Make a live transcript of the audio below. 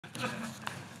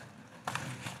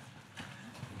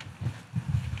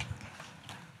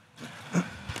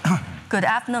Good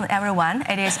afternoon, everyone.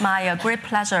 It is my great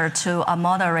pleasure to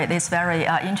moderate this very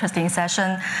interesting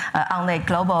session on the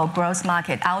global growth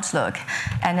market outlook.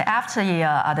 And after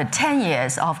the 10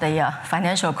 years of the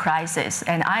financial crisis,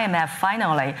 and IMF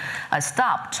finally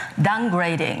stopped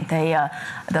downgrading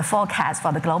the forecast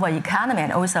for the global economy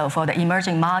and also for the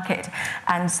emerging market.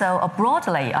 And so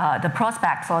broadly, the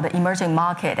prospect for the emerging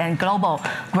market and global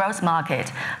growth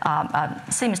market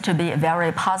seems to be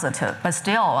very positive. But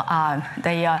still,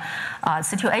 the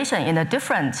situation in the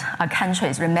different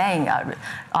countries remain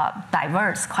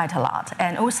diverse quite a lot,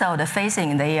 and also the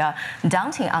facing the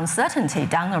daunting uncertainty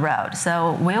down the road.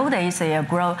 So will they see a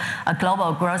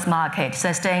global growth market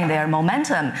sustain their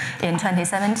momentum in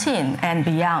 2017 and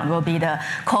beyond will be the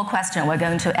core question we're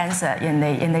going to answer in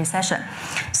the session.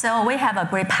 So we have a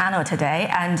great panel today,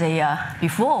 and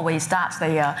before we start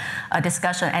the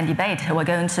discussion and debate, we're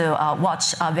going to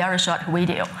watch a very short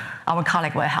video. Our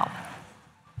colleague will help.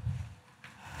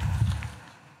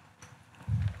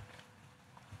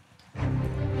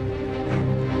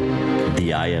 The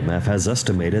IMF has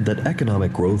estimated that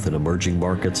economic growth in emerging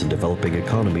markets and developing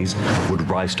economies would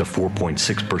rise to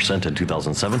 4.6% in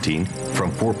 2017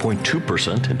 from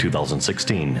 4.2% in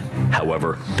 2016.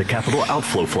 However, the capital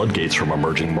outflow floodgates from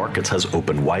emerging markets has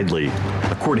opened widely.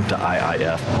 According to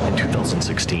IIF, in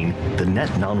 2016, the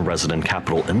net non-resident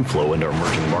capital inflow into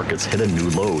emerging markets hit a new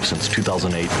low since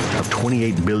 2008 of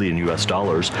 $28 billion, a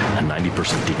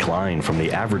 90% decline from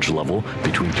the average level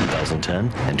between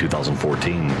 2010 and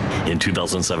 2014. In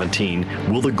 2017,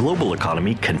 will the global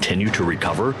economy continue to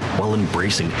recover while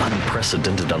embracing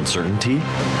unprecedented uncertainty?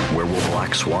 Where will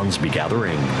black swans be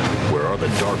gathering? Where are the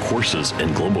dark horses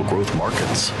in global growth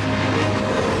markets?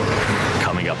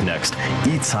 Coming up next,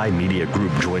 Eatsai Media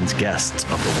Group joins guests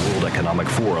of the World Economic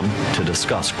Forum to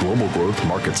discuss global growth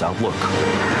markets outlook.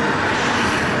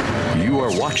 You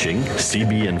are watching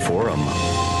CBN Forum.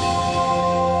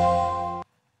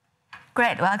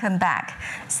 Great, welcome back.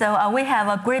 So we have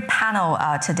a great panel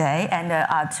today, and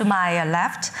to my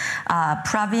left,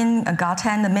 Pravin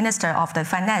Gordhan, the Minister of the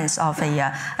Finance of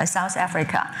South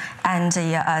Africa, and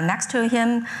next to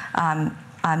him,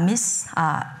 Miss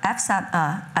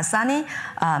Afsaneh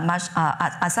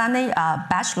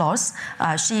Beschloss.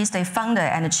 She is the founder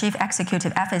and chief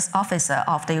executive officer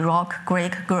of the Rock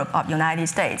Creek Group of United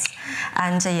States.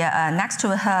 And next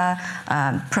to her,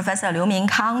 Professor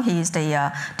Mingkang. He is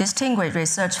the distinguished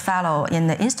research fellow in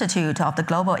the Institute of the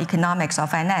Global Economics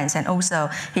of Finance, and also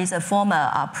he's a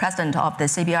former president of the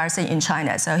CBRC in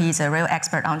China. So he's a real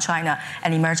expert on China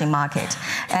and emerging market.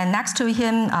 And next to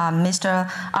him, Mr.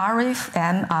 Arif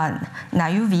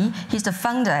Naqvi. He's the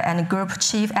founder and group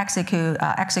chief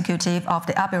executive of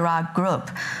the Abraaj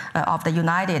Group of the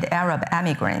United Arab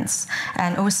Emirates.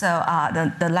 And also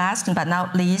the last but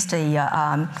not least,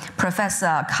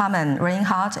 Professor Carmen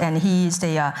Reinhart, and he is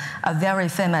a very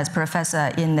famous professor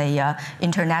in the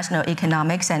international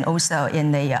economics and also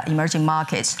in the emerging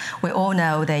markets. We all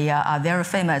know the very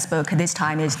famous book, This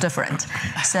Time is Different.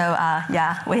 So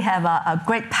yeah, we have a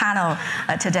great panel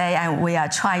today, and we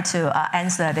try to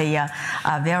answer the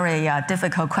very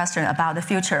difficult question about the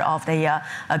future of the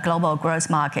global growth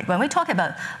market. When we talk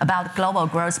about global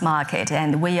growth market,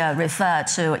 and we refer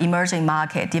to emerging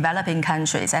market, developing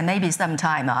countries, and maybe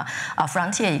sometime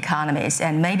frontier economies,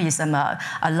 and maybe some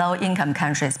low-income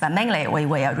countries, but mainly we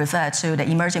refer to the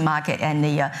emerging market and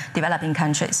the developing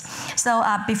countries. So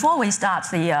before we start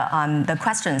the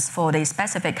questions for the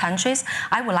specific countries,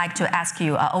 I would like to ask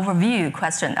you an overview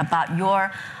question about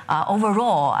your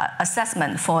overall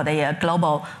assessment for the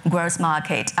global growth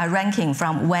market, ranking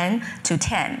from 1 to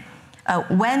 10.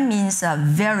 1 means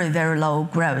very, very low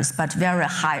growth, but very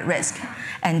high risk.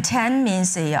 And 10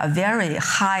 means a very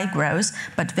high growth,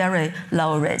 but very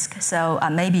low risk. So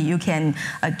maybe you can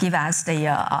give us the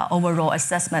overall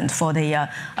assessment for the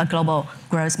global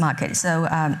growth market. So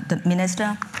the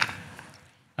Minister?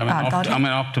 I'm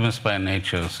an optimist by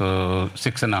nature, so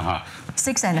 6.5.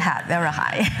 6.5, very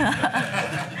high.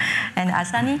 And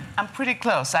Afsaneh? I'm pretty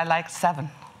close. I like 7.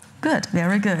 Good,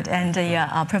 very good. And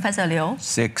Professor Liu?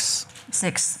 6.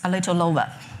 6, a little lower.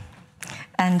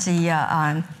 And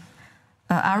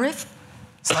Arif?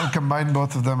 So I'll combine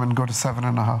both of them and go to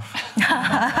 7.5.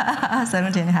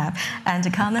 7.5.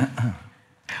 And Carmen?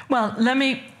 Well, let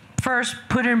me first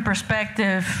put in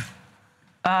perspective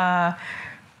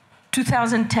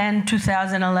 2010,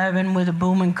 2011, with a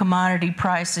boom in commodity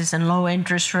prices and low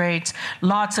interest rates,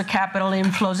 lots of capital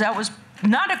inflows. That was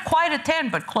not quite a 10,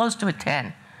 but close to a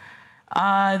 10.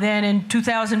 Then in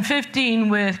 2015,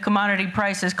 with commodity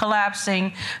prices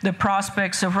collapsing, the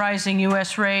prospects of rising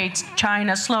U.S. rates,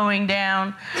 China slowing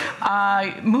down,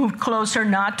 moved closer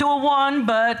not to a 1,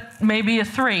 but maybe a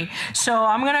 3. So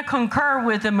I'm going to concur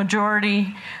with the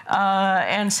majority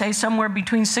and say somewhere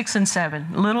between 6 and 7.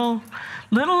 Little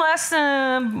less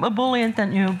ebullient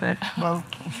than you, but Well,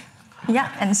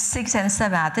 yeah, and 6 and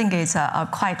 7, I think it's a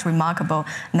quite remarkable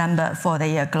number for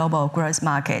the global growth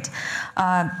market.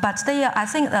 But I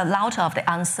think a lot of the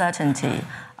uncertainty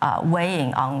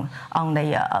weighing on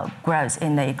the growth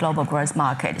in the global growth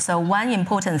market. So one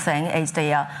important thing is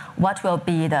what will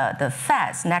be the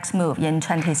Fed's next move in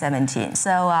 2017.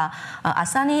 So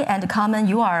Afsaneh and Carmen,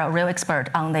 you are a real expert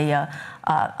on the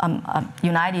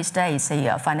United States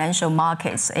financial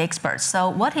markets experts. So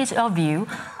what is your view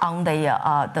on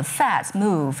the Fed's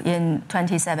move in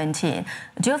 2017?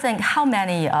 Do you think how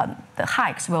many the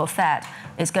hikes will Fed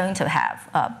is going to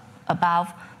have?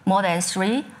 Above more than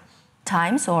 3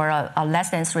 times or less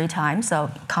than 3 times? So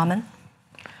Carmen?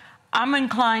 I'm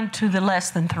inclined to the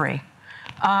less than 3.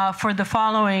 For the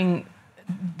following,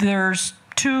 there's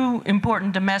 2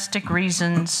 important domestic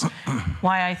reasons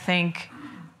why I think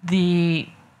the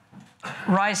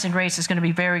rise in rates is going to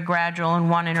be very gradual, and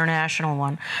 1 international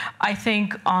one. I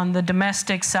think on the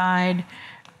domestic side,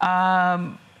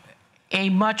 a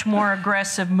much more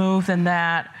aggressive move than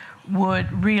that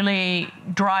would really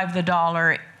drive the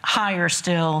dollar higher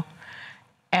still.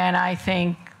 And I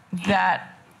think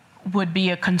that would be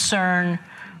a concern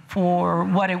for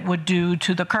what it would do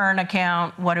to the current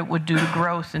account, what it would do to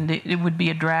growth, and it would be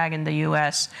a drag in the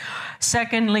U.S.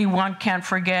 Secondly, one can't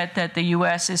forget that the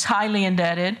U.S. is highly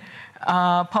indebted,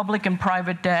 public and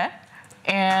private debt,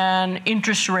 and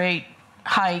interest rate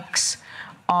hikes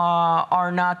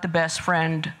are not the best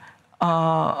friend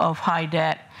of high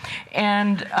debt.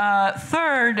 And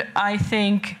third, I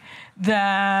think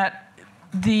that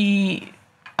the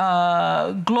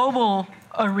global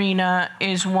arena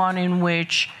is one in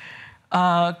which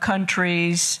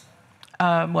countries,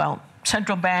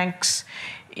 central banks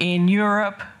in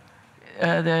Europe,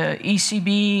 the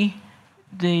ECB,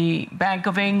 the Bank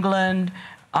of England,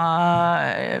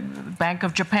 Bank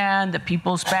of Japan, the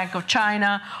People's Bank of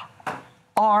China,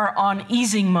 are on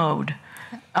easing mode.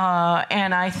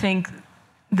 And I think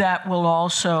that will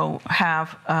also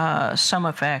have some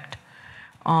effect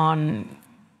on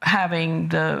having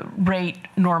the rate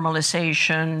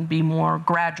normalization be more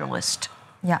gradualist.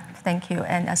 Yeah, thank you.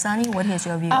 And Afsaneh, what is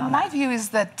your view on My that? view is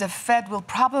that the Fed will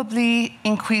probably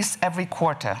increase every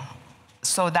quarter.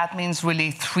 So that means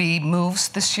really 3 moves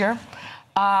this year.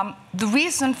 The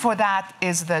reason for that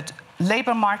is that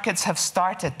labor markets have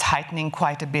started tightening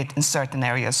quite a bit in certain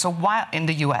areas. So while in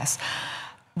the US,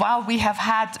 while we have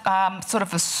had sort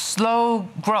of a slow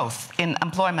growth in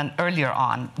employment earlier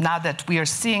on, now that we are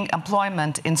seeing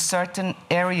employment in certain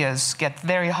areas get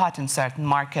very hot in certain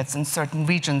markets, in certain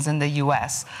regions in the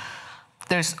US,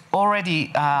 there's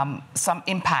already some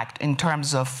impact in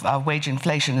terms of wage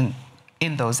inflation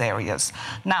in those areas.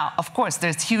 Now, of course,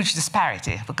 there's huge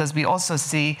disparity because we also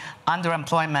see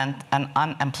underemployment and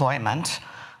unemployment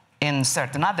in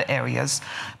certain other areas.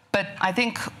 But I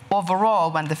think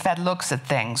overall, when the Fed looks at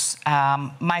things,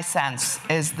 my sense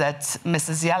is that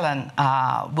Mrs. Yellen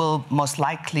will most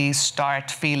likely start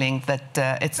feeling that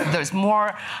there's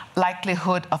more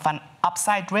likelihood of an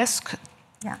upside risk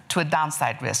to a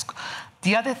downside risk.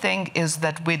 The other thing is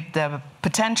that with the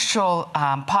potential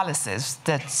policies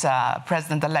that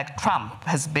President-elect Trump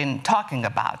has been talking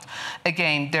about,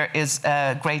 again, there is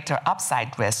a greater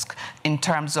upside risk in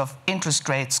terms of interest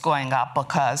rates going up,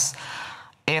 because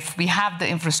if we have the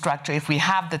infrastructure, if we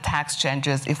have the tax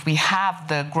changes, if we have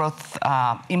the growth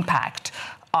impact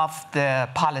of the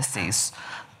policies,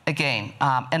 again,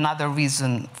 another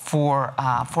reason for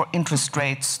interest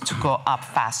rates to go up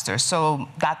faster. So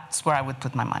that's where I would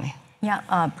put my money.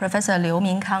 Yeah, Professor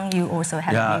Mingkang, you also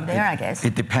have a view there, I guess.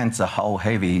 It depends on how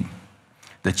heavy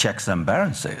the checks and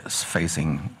balances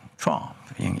facing Trump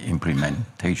in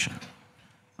implementation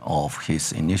of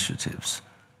his initiatives.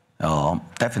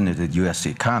 Definitely, the U.S.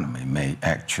 economy may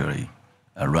actually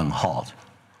run hot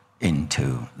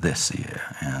into this year.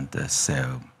 And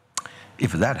so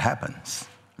if that happens,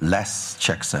 less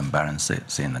checks and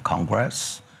balances in the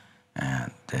Congress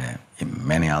and in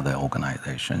many other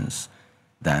organizations,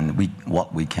 then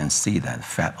what we can see that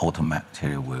Fed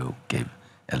automatically will give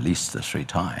at least 3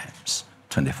 times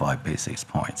 25 basis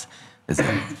points. It's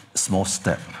a small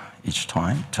step each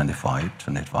time, 25,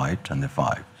 25,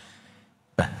 25.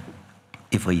 But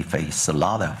if we face a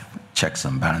lot of checks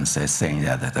and balances saying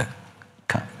that the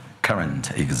current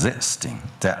existing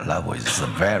debt level is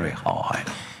very high,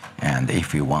 And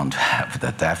if you want to have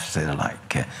the deficit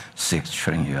like $6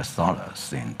 trillion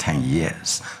in 10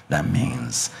 years, that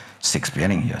means $6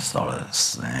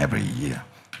 billion every year,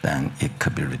 then it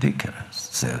could be ridiculous.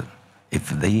 So if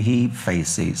he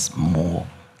faces more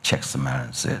checks and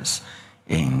balances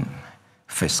in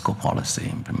fiscal policy,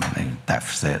 implementing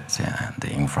deficits and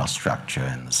the infrastructure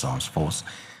and so on and so forth,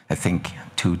 I think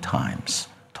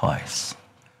twice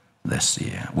this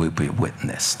year will be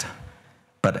witnessed.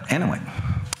 But anyway,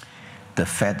 the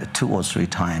Fed 2 or 3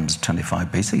 times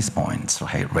 25 basis points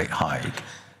rate hike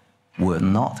will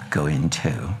not going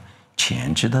to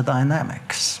change the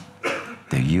dynamics.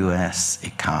 The US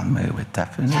economy will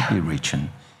definitely be reaching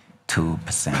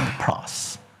 2%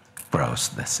 plus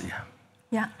growth this year.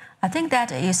 Yeah. I think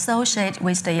that is associated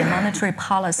with the monetary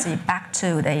policy back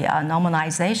to the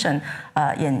normalization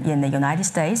in the United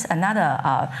States. Another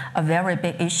a very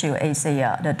big issue is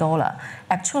the dollar.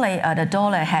 Actually, the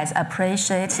dollar has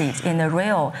appreciated in the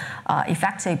real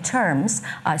effective terms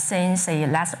since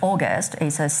last August.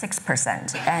 It's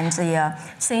 6%. And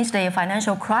since the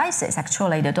financial crisis,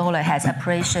 actually, the dollar has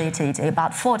appreciated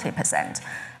about 40%.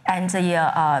 And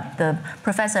the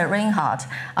Professor Reinhart,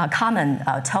 Carmen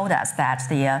told us that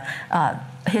the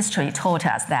history taught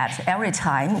us that every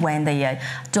time when the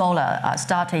dollar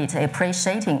started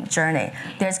appreciating journey,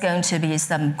 there's going to be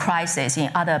some crisis in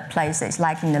other places,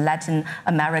 like in Latin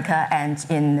America and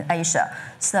in Asia.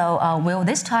 So will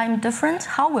this time different?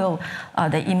 How will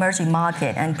the emerging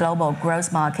market and global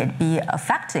growth market be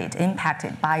affected,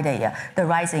 impacted by the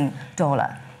rising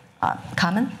dollar?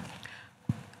 Carmen?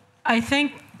 I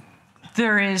think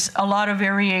there is a lot of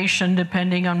variation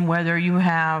depending on whether you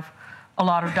have a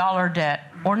lot of dollar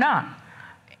debt or not.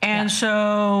 And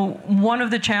so one of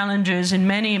the challenges in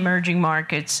many emerging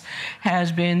markets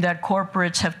has been that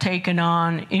corporates have taken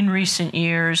on, in recent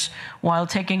years, while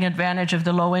taking advantage of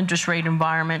the low interest rate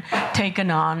environment, taken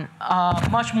on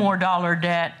much more dollar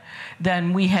debt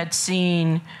than we had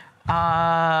seen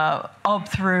up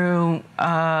through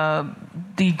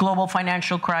the global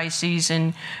financial crises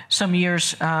and some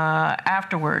years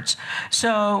afterwards.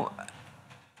 So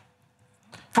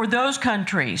for those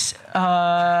countries,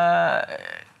 a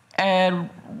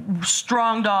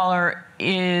strong dollar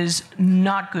is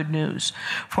not good news.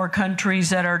 For countries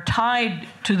that are tied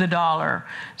to the dollar,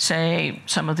 say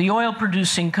some of the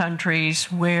oil-producing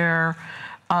countries where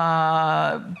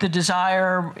the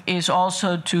desire is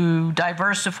also to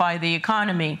diversify the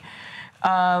economy,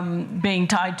 being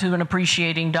tied to an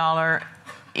appreciating dollar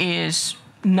is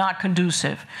not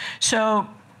conducive. So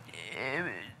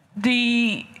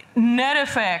the net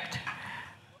effect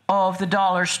of the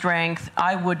dollar strength,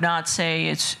 I would not say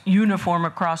it's uniform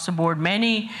across the board.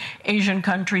 Many Asian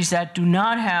countries that do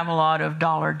not have a lot of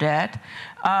dollar debt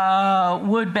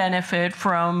would benefit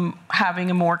from having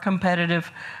a more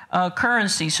competitive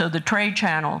currency, so the trade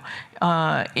channel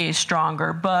is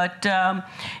stronger. But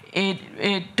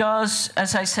it does,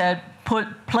 as I said,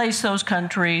 place those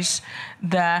countries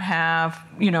that have,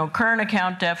 current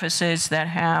account deficits, that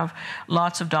have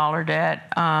lots of dollar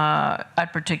debt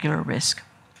at particular risk.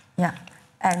 Yeah,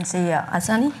 and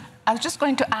Afsaneh? I was just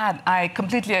going to add, I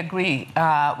completely agree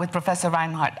with Professor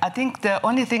Reinhart. I think the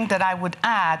only thing that I would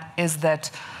add is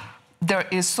that there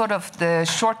is sort of the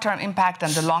short-term impact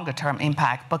and the longer-term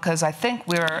impact, because I think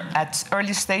we're at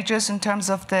early stages in terms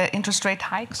of the interest rate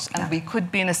hikes, and we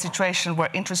could be in a situation where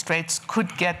interest rates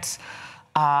could get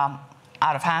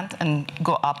out of hand and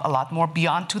go up a lot more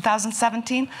beyond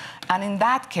 2017. And in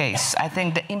that case, I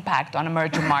think the impact on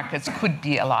emerging markets could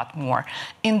be a lot more.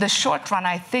 In the short run,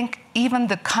 I think even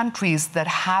the countries that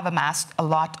have amassed a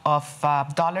lot of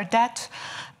dollar debt,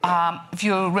 if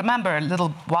you remember a little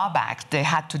while back, they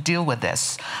had to deal with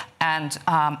this. And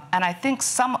I think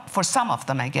for some of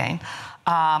them, again,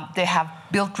 they have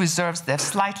built reserves. They've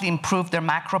slightly improved their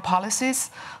macro policies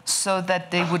so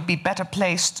that they would be better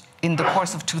placed in the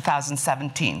course of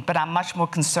 2017. But I'm much more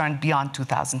concerned beyond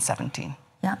 2017.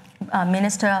 Yeah.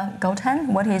 Minister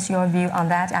Gordhan, what is your view on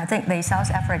that? I think the South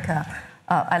Africa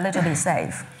a little bit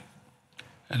safe.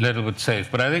 A little bit safe,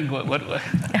 but I think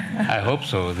I hope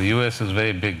so. The U.S. is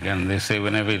very big, and they say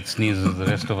whenever it sneezes, the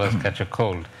rest of us catch a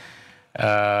cold.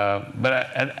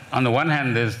 But on the one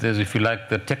hand, there's, if you like,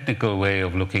 the technical way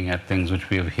of looking at things, which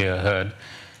we have here heard.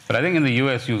 But I think in the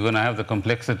U.S., you're going to have the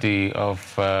complexity of,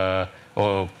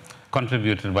 or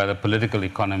contributed by the political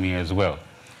economy as well.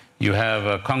 You have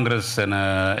a Congress and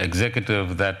an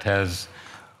executive that has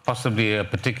possibly a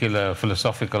particular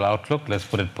philosophical outlook, let's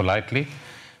put it politely,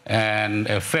 and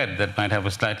a Fed that might have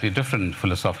a slightly different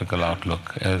philosophical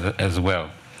outlook as well.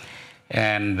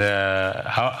 And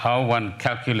how one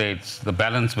calculates the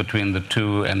balance between the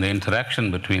two and the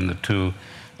interaction between the two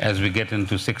as we get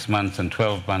into 6 months and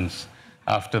 12 months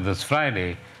after this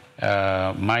Friday,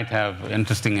 might have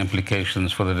interesting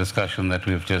implications for the discussion that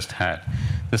we've just had.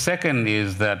 The second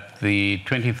is that the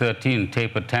 2013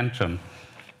 taper tantrum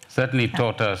certainly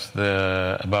taught us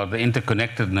about the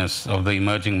interconnectedness of the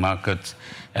emerging markets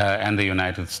and the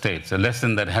United States, a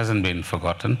lesson that hasn't been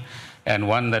forgotten, and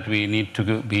one that we need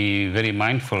to be very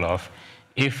mindful of.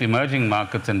 If emerging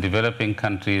markets and developing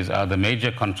countries are the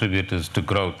major contributors to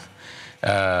growth,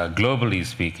 globally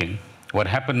speaking, what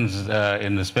happens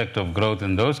in respect of growth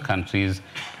in those countries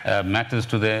matters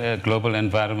to the global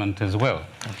environment as well.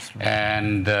 Absolutely.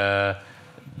 And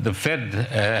the Fed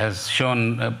has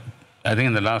shown, I think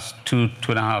in the last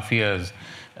 2.5 years,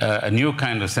 a new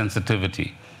kind of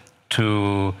sensitivity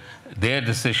to their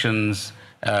decisions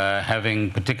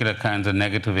having particular kinds of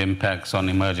negative impacts on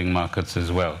emerging markets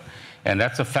as well. And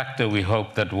that's a factor we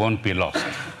hope that won't be lost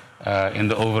in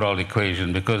the overall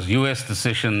equation, because US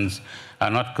decisions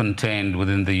are not contained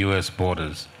within the US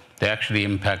borders. They actually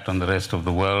impact on the rest of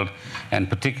the world, and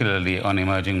particularly on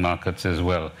emerging markets as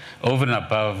well, over and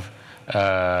above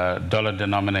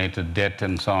dollar-denominated debt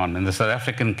and so on. In the South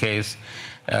African case,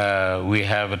 we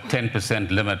have a 10%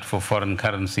 limit for foreign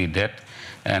currency debt,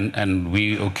 and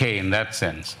we okay in that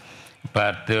sense.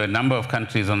 But there are a number of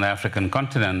countries on the African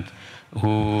continent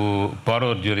who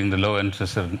borrowed during the low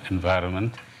interest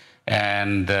environment,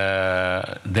 and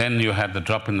then you had the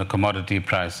drop in the commodity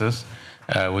prices,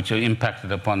 which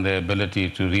impacted upon their ability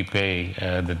to repay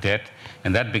the debt,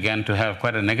 and that began to have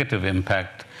quite a negative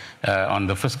impact on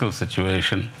the fiscal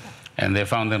situation. And they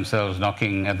found themselves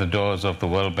knocking at the doors of the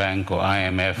World Bank or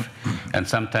IMF and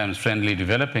sometimes friendly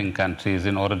developing countries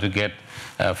in order to get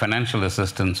financial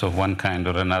assistance of one kind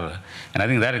or another. And I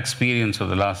think that experience of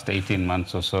the last 18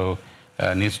 months or so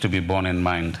needs to be borne in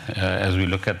mind as we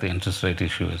look at the interest rate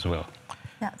issue as well.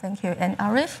 Yeah, thank you. And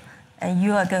Arif,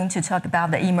 you are going to talk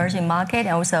about the emerging market and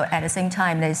also at the same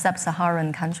time the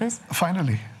sub-Saharan countries?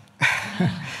 Finally.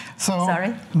 So,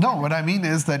 sorry? No, what I mean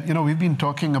is that, we've been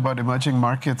talking about emerging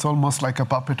markets almost like a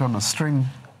puppet on a string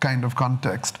kind of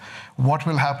context. What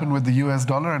will happen with the US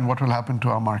dollar and what will happen to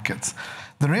our markets?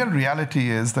 The real reality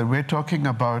is that we're talking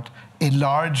about a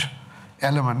large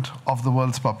element of the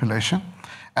world's population,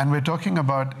 and we're talking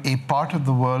about a part of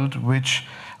the world which,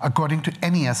 according to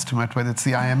any estimate, whether it's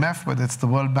the IMF, whether it's the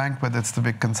World Bank, whether it's the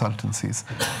big consultancies,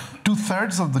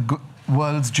 2/3 of the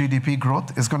world's GDP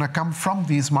growth is going to come from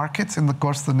these markets in the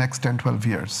course of the next 10, 12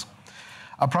 years.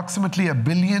 Approximately 1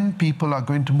 billion people are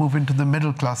going to move into the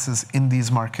middle classes in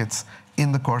these markets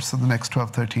in the course of the next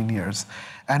 12, 13 years.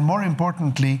 And more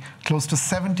importantly, close to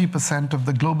 70% of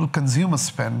the global consumer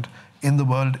spend in the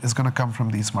world is going to come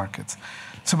from these markets.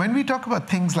 So when we talk about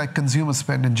things like consumer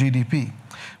spend and GDP,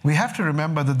 we have to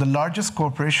remember that the largest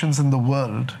corporations in the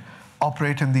world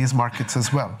operate in these markets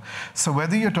as well. So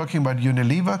whether you're talking about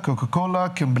Unilever,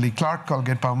 Coca-Cola, Kimberly-Clark,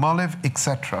 Colgate-Palmolive,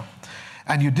 etc.,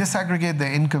 and you disaggregate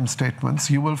their income statements,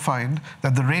 you will find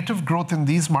that the rate of growth in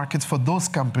these markets for those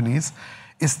companies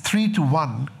is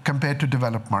 3-to-1 compared to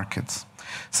developed markets.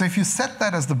 So if you set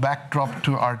that as the backdrop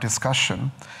to our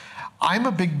discussion, I'm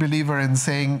a big believer in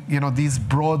saying, these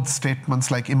broad statements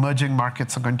like emerging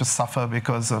markets are going to suffer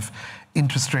because of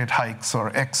interest rate hikes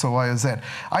or X or Y or Z.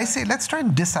 I say, let's try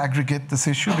and disaggregate this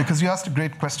issue, because you asked a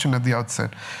great question at the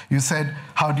outset. You said,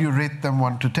 how do you rate them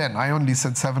 1 to 10? I only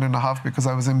said 7.5 because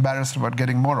I was embarrassed about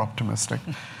getting more optimistic.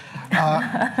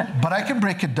 But I can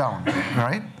break it down,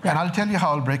 right? And I'll tell you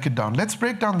how I'll break it down. Let's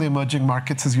break down the emerging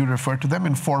markets, as you refer to them,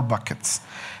 in 4 buckets.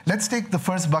 Let's take the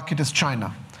first bucket is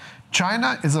China.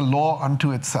 China is a law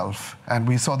unto itself, and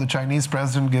we saw the Chinese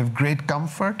president give great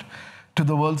comfort to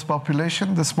the world's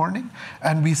population this morning,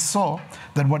 and we saw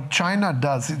that what China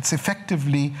does, it's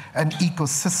effectively an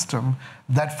ecosystem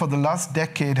that for the last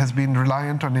decade has been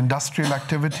reliant on industrial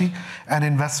activity and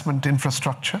investment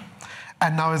infrastructure,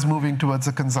 and now is moving towards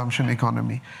a consumption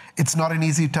economy. It's not an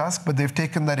easy task, but they've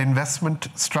taken that investment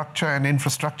structure and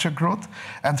infrastructure growth,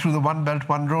 and through the One Belt,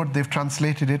 One Road, they've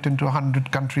translated it into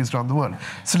 100 countries around the world.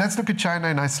 So let's look at China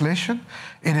in isolation.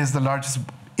 It is the largest,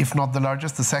 if not the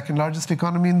largest, the second largest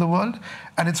economy in the world,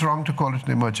 and it's wrong to call it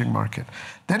an emerging market.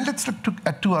 Then let's look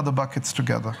at 2 other buckets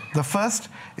together. The first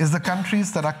is the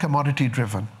countries that are commodity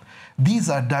driven. These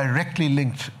are directly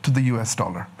linked to the US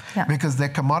dollar, because their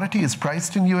commodity is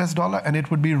priced in US dollar, and it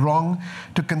would be wrong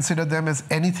to consider them as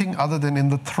anything other than in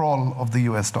the thrall of the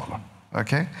US dollar,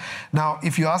 okay? Now,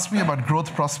 if you ask me about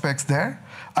growth prospects there,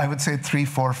 I would say 3,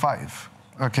 4, 5,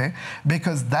 okay?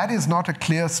 Because that is not a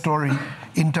clear story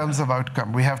in terms of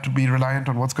outcome. We have to be reliant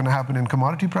on what's going to happen in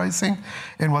commodity pricing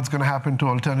and what's going to happen to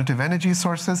alternative energy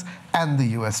sources and the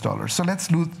US dollar. So let's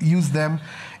use them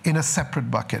in a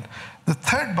separate bucket. The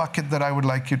third bucket that I would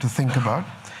like you to think about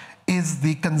is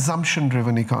the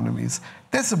consumption-driven economies.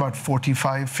 There's about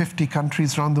 45, 50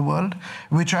 countries around the world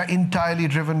which are entirely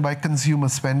driven by consumer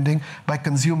spending, by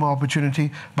consumer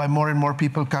opportunity, by more and more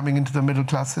people coming into the middle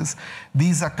classes.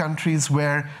 These are countries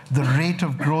where the rate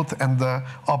of growth and the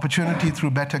opportunity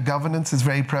through better governance is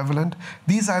very prevalent.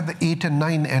 These are the 8 and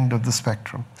 9 end of the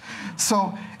spectrum.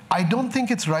 So I don't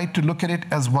think it's right to look at it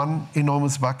as one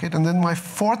enormous bucket. And then my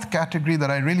fourth category that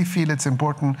I really feel it's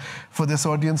important for this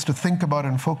audience to think about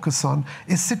and focus on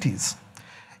is cities.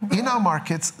 In our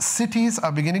markets, cities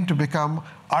are beginning to become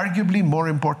arguably more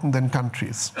important than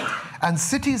countries. And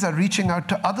cities are reaching out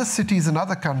to other cities in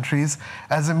other countries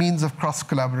as a means of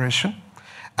cross-collaboration.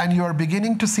 And you are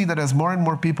beginning to see that as more and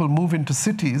more people move into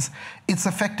cities, it's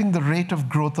affecting the rate of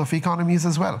growth of economies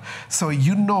as well. So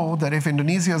you know that if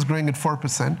Indonesia is growing at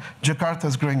 4%, Jakarta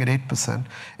is growing at 8%.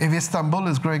 If Istanbul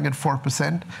is growing at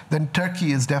 4%, then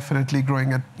Turkey is definitely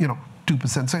growing at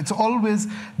 2%. So it's always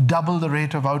double the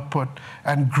rate of output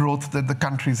and growth that the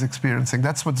country is experiencing.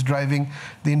 That's what's driving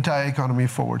the entire economy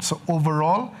forward. So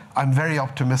overall, I'm very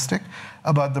optimistic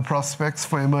about the prospects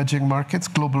for emerging markets,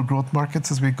 global growth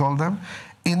markets as we call them,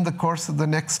 in the course of the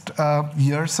next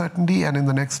year, certainly, and in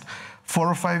the next 4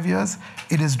 or 5 years.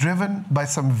 It is driven by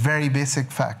some very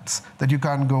basic facts that you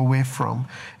can't go away from.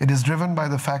 It is driven by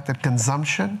the fact that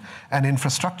consumption and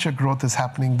infrastructure growth is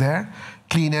happening there.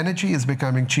 Clean energy is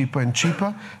becoming cheaper and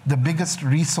cheaper. The biggest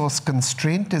resource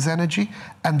constraint is energy,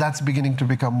 and that's beginning to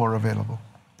become more available.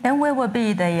 Then where will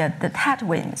be the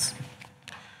headwinds?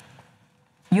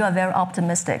 You are very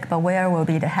optimistic, but where will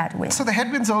be the headwinds? So the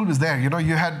headwinds are always there.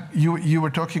 You were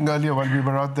talking earlier while we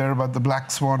were out there about the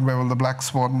black swan. Where will the black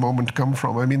swan moment come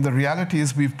from? I mean, the reality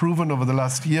is we've proven over the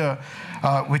last year,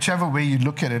 whichever way you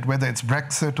look at it, whether it's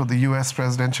Brexit or the US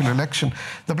presidential election,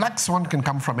 the black swan can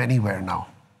come from anywhere now.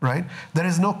 Right? There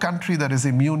is no country that is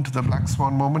immune to the black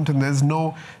swan moment, and there's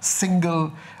no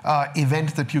single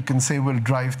event that you can say will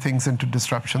drive things into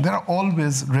disruption. There are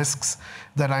always risks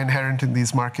that are inherent in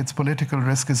these markets. Political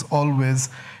risk is always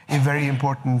a very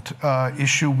important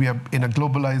issue. We are in a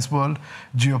globalized world.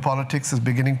 Geopolitics is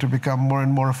beginning to become more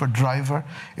and more of a driver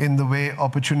in the way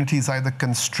opportunities either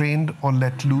constrained or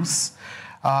let loose.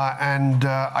 And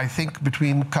I think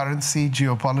between currency,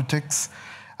 geopolitics,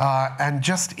 and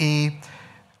just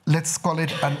let's call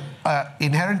it an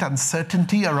inherent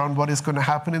uncertainty around what is going to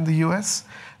happen in the US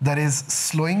that is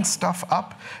slowing stuff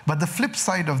up. But the flip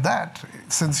side of that,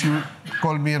 since you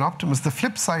called me an optimist, the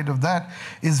flip side of that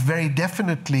is very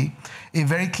definitely a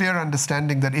very clear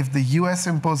understanding that if the US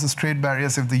imposes trade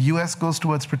barriers, if the US goes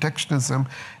towards protectionism,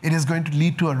 it is going to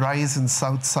lead to a rise in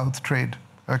South-South trade.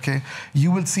 Okay, you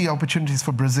will see opportunities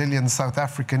for Brazilian, South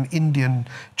African, Indian,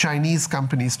 Chinese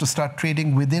companies to start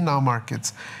trading within our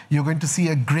markets. You're going to see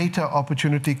a greater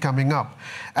opportunity coming up.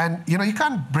 And you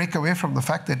can't break away from the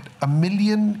fact that 1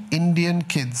 million Indian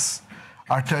kids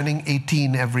are turning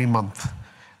 18 every month.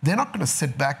 They're not going to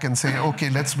sit back and say, okay,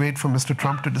 let's wait for Mr.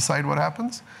 Trump to decide what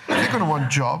happens. They're going to want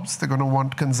jobs. They're going to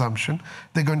want consumption.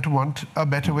 They're going to want a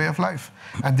better way of life.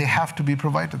 And they have to be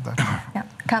provided that. Yeah.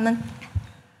 Carmen?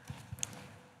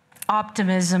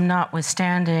 Optimism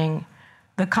notwithstanding,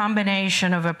 the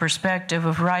combination of a perspective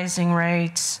of rising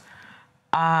rates,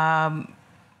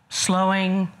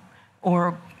 slowing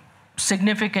or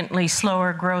significantly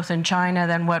slower growth in China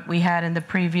than what we had in the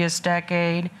previous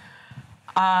decade,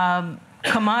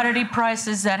 commodity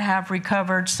prices that have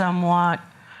recovered somewhat,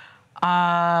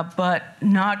 but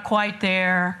not quite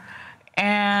there,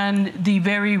 and the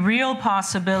very real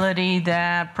possibility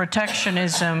that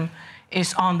protectionism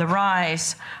is on the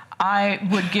rise, I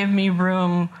would give me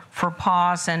room for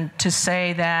pause and to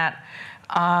say that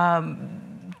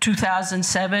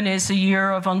 2007 is a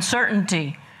year of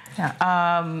uncertainty. Yeah.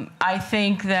 I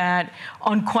think that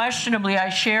unquestionably, I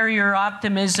share your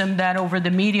optimism that over the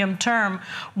medium term,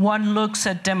 one looks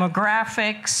at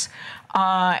demographics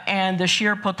and the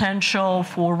sheer potential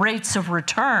for rates of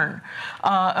return.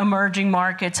 Emerging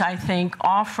markets, I think,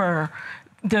 offer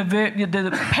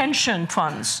the pension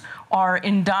funds are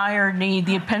in dire need,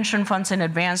 the pension funds in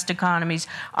advanced economies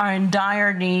are in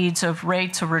dire needs of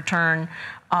rates of return,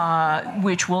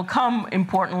 which will come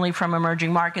importantly from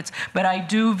emerging markets. But I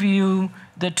do view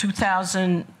the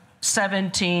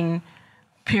 2017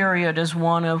 period as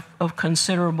one of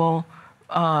considerable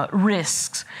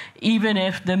risks. Even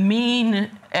if the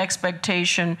mean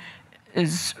expectation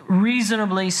is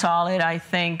reasonably solid, I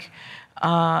think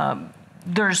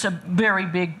there's a very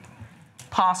big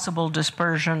possible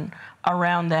dispersion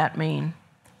around that mean.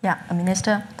 Yeah,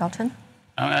 Minister Dalton?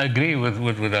 I agree with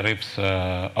Arif's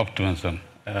optimism.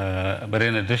 But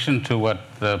in addition to what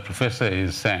the professor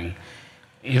is saying,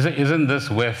 isn't this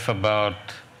whiff about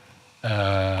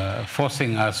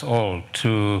forcing us all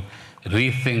to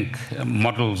rethink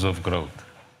models of growth?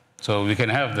 So we can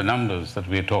have the numbers that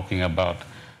we're talking about,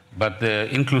 but the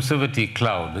inclusivity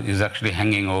cloud is actually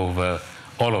hanging over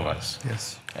all of us.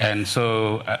 Yes. And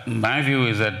so my view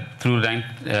is that through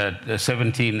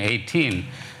 17, 18,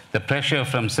 the pressure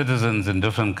from citizens in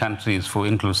different countries for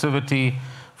inclusivity,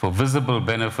 for visible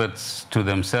benefits to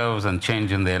themselves and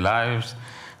change in their lives,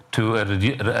 to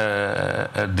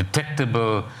a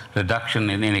detectable reduction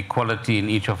in inequality in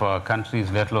each of our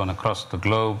countries, let alone across the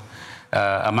globe,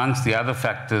 amongst the other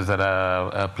factors that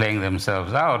are playing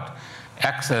themselves out,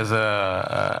 acts as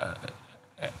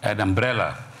an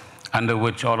umbrella under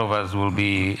which all of us will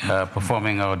be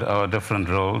performing our different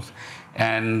roles.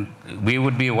 And we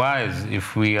would be wise,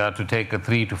 if we are to take a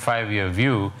 3 to 5 year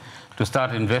view, to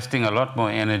start investing a lot more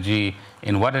energy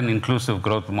in what an inclusive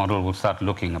growth model will start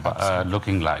looking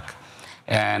like.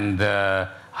 And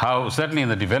how, certainly in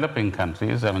the developing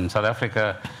countries, I mean, South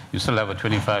Africa, you still have a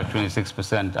 25,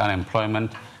 26%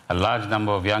 unemployment, a large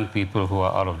number of young people who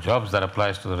are out of jobs. That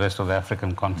applies to the rest of the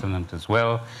African continent as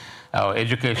well. Our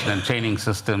education and training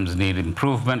systems need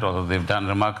improvement, although they've done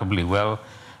remarkably well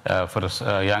for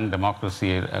a young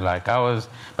democracy like ours.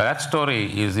 But that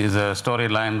story is a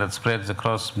storyline that spreads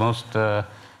across most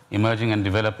emerging and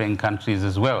developing countries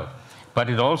as well. But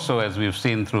it also, as we've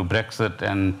seen through Brexit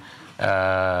and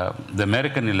the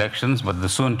American elections, but the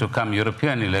soon-to-come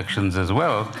European elections as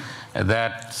well,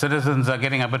 that citizens are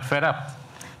getting a bit fed up.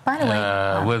 By the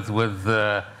way,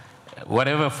 with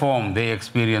whatever form they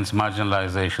experience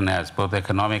marginalization as, both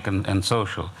economic and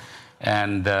social.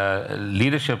 And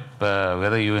leadership,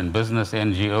 whether you're in business,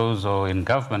 NGOs, or in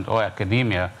government or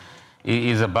academia,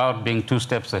 is about being 2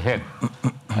 steps ahead.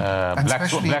 Black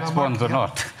swans or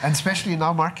not. And especially in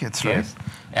our markets, right? Yes.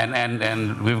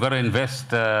 And we've got to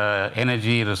invest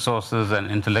energy, resources, and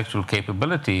intellectual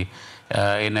capability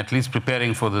in at least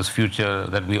preparing for this future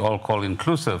that we all call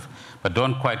inclusive, but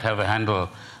don't quite have a handle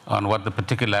on what the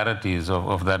particularities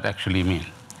of that actually mean.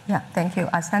 Yeah, thank you.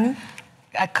 Afsaneh?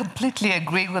 I completely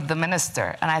agree with the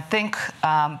minister, and I think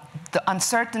the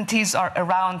uncertainties are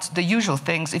around the usual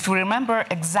things. If you remember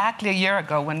exactly a year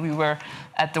ago when we were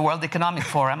at the World Economic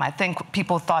Forum, I think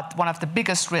people thought one of the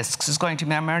biggest risks is going to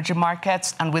be emerging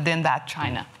markets, and within that,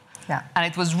 China. Yeah. And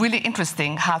it was really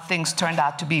interesting how things turned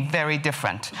out to be very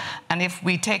different. And if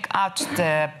we take out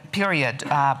the period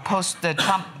post the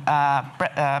Trump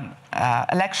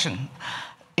election,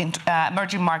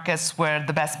 emerging markets were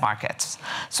the best markets.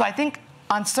 So I think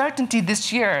uncertainty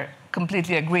this year,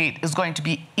 completely agreed, is going to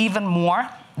be even more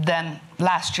than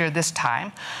last year this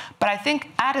time. But I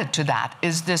think added to that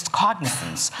is this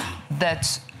cognizance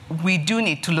that we do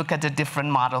need to look at a different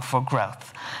model for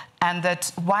growth. And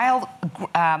that while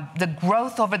the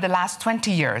growth over the last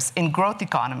 20 years in growth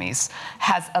economies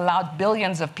has allowed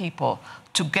billions of people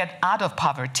to get out of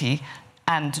poverty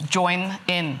and join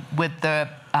in with the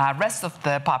rest of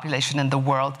the population in the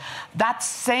world, that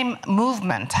same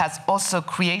movement has also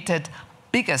created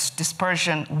biggest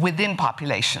dispersion within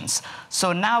populations.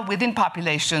 So now within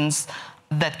populations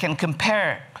that can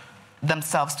compare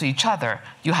themselves to each other,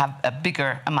 you have a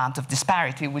bigger amount of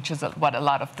disparity, which is what a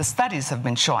lot of the studies have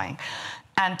been showing.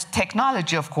 And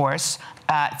technology, of course,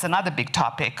 it's another big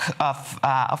topic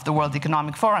of the World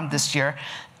Economic Forum this year,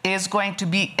 is going to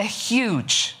be a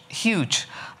huge, huge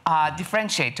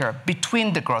differentiator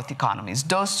between the growth economies,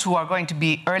 those who are going to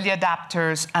be early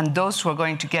adapters and those who are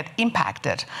going to get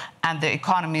impacted, and the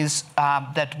economies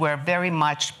that were very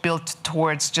much built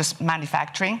towards just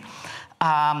manufacturing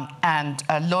and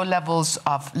low levels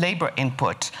of labor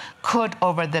input could,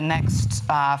 over the next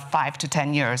 5 to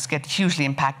 10 years, get hugely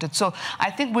impacted. So I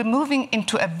think we're moving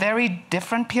into a very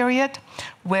different period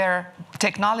where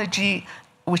technology,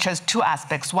 which has 2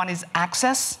 aspects. One is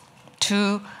access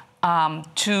to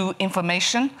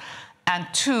information, and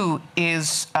 2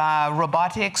 is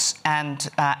robotics and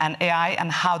AI,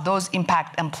 and how those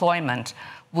impact employment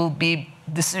will be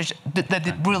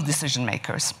the real decision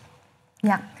makers.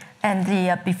 Yeah. And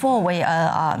before we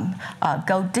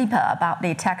go deeper about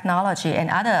the technology and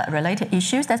other related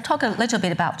issues, let's talk a little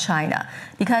bit about China,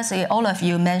 because all of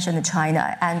you mentioned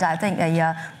China, and I think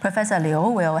Professor Liu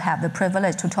will have the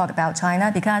privilege to talk about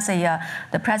China, because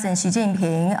the President Xi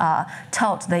Jinping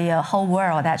told the whole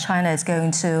world that China is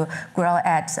going to grow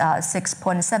at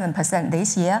 6.7%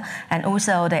 this year, and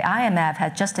also the IMF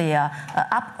has just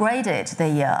upgraded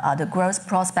the growth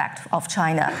prospect of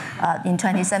China in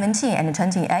 2017 and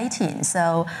 2018.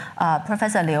 So,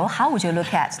 Professor Liu, how would you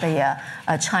look at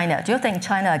China? Do you think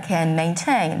China can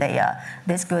maintain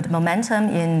this good momentum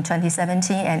in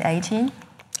 2017 and 18?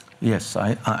 Yes,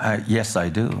 yes, I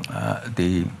do.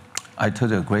 I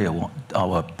totally agree with what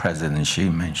our President Xi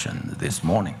mentioned this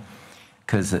morning,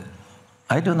 because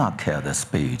I do not care the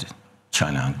speed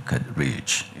China could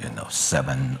reach,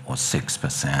 7 or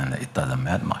 6%. It doesn't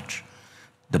matter much.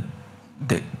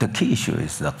 The key issue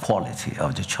is the quality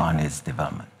of the Chinese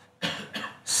development.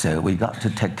 So we got to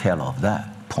take care of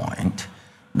that point.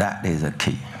 That is a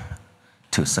key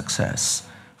to success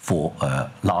for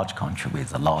a large country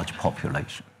with a large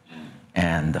population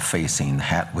and facing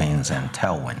headwinds and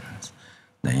tailwinds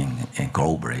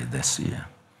globally this year.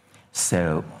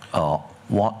 So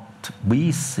what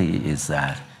we see is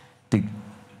that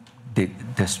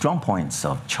the strong points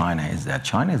of China is that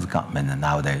China's government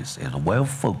nowadays is well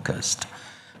focused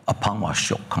upon our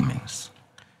shortcomings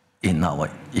in our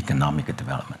economic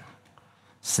development.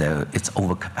 So it's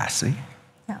overcapacity,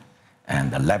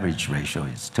 and the leverage ratio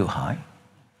is too high,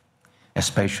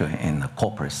 especially in the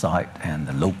corporate side and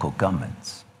the local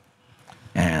governments.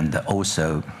 And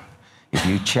also, if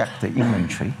you check the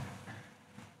inventory,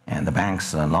 and the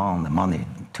banks loan the money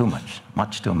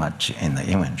much too much in the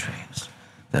inventories.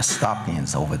 The stocking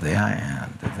is over there,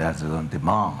 and there's no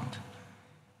demand.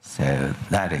 So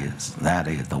that is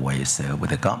the way. So with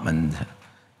the government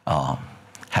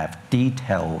have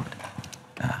detailed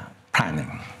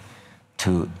planning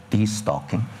to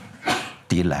destocking,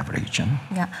 deleveraging,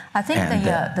 I think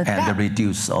and the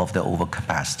reduce of the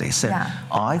overcapacity. So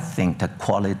I think the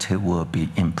quality will be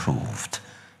improved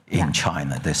in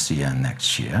China this year and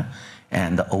next year.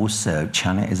 And also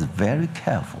China is very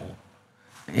careful,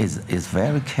 is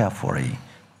very carefully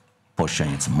pushing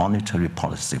its monetary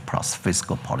policy plus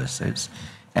fiscal policies.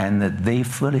 And they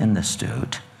fully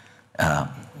understood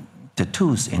the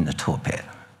tools in the toolkit.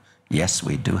 Yes,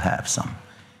 we do have some,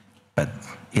 but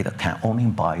it can only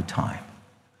buy time.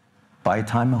 Buy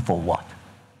time for what?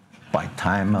 Buy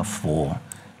time for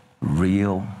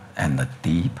real and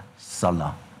deep,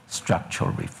 solid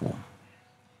structural reform.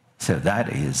 So that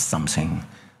is something,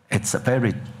 it's a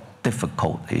very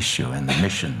difficult issue and the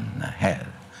mission ahead,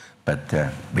 but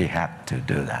we have to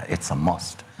do that. It's a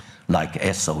must, like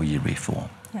SOE reform,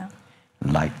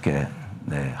 like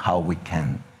how we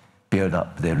can build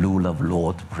up the rule of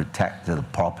law to protect the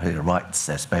property rights,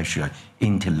 especially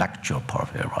intellectual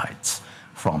property rights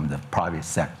from the private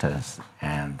sectors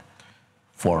and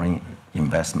foreign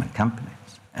investment companies,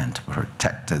 and to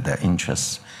protect their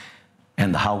interests,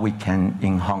 and how we can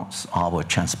enhance our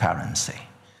transparency,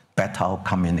 better our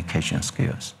communication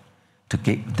skills, to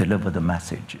deliver the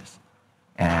messages,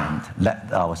 and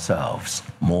let ourselves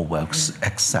more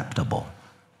acceptable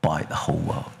by the whole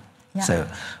world. So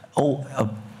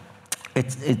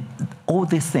all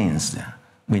these things,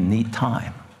 we need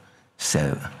time.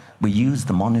 So we use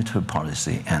the monetary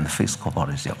policy and fiscal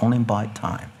policy only by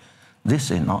time.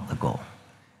 This is not the goal.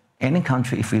 Any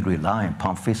country, if we rely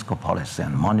upon fiscal policy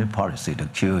and monetary policy to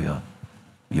cure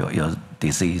your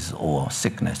disease or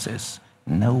sicknesses,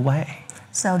 no way.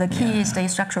 So the key is the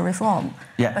structural reform.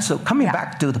 So coming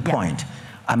back to the point,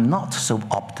 I'm not so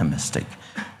optimistic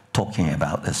talking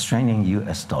about the strengthening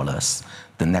US dollars,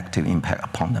 the negative impact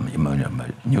upon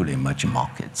the newly emerging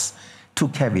markets. Two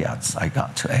caveats I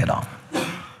got to add on.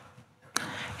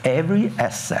 Every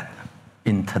asset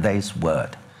in today's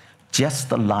world,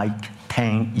 just like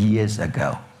 10 years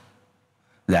ago,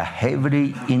 they're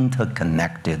heavily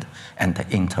interconnected and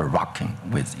interacting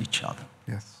with each other.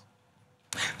 Yes.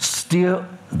 Still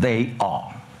they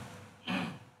are,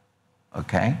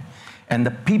 okay? And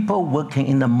the people working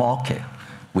in the market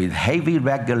with heavy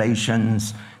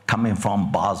regulations coming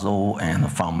from Basel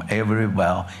and from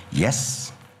everywhere,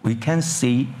 yes, we can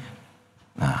see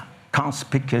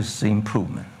conspicuous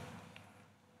improvement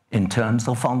in terms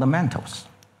of fundamentals.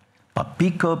 But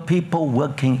bigger people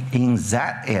working in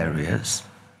that areas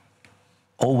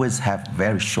always have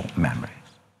very short memories,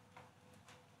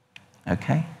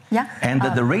 okay? And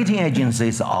the rating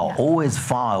agencies are always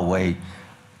far away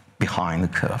behind the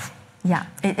curve.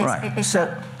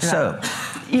 So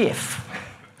if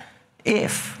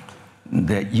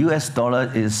the US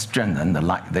dollar is strengthened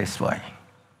like this way.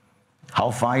 How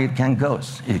far it can go?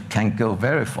 It can go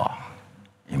very far.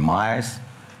 In my eyes,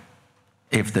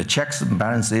 if the checks and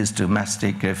balances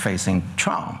domestically facing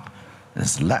Trump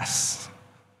is less,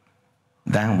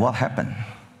 then what happened?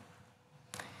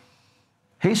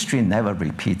 History never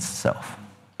repeats itself,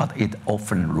 but it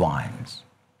often rhymes.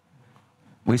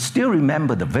 We still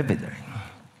remember the vividly.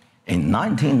 In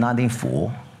 1994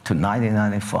 to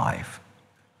 1995,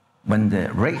 when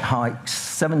the rate hikes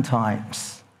 7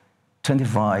 times,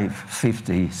 25,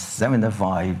 50,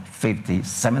 75, 50,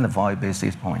 75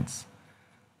 basis points,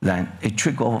 then it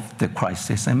triggered off the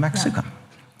crisis in Mexico.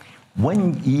 Yeah.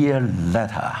 1 year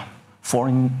later,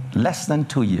 for less than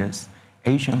 2 years,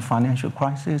 Asian financial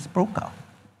crisis broke out.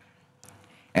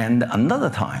 And another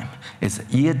time is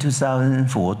year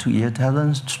 2004 to year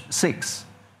 2006,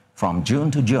 from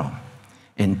June to June.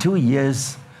 In 2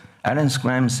 years, Alan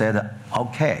Graham said,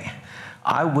 okay,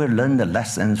 I will learn the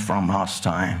lessons from last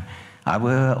time. I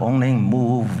will only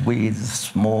move with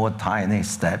small, tiny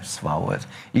steps forward,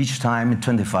 each time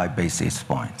 25 basis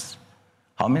points.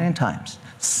 How many times?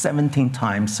 17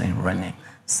 times in running.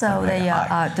 So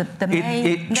the main...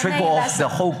 It triggered off the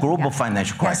whole global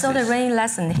financial crisis. So the main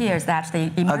lesson here is that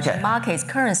the emerging markets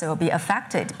currency will be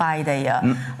affected by the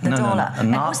dollar. No,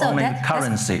 not only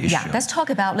currency issue. Yeah, let's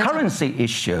talk about... Currency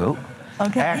issue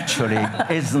actually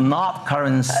is not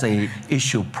currency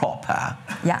issue proper.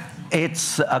 Yeah.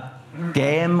 It's a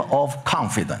game of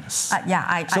confidence.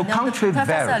 I so know country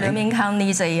Professor Liu Mingkang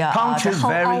needs a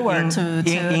whole hour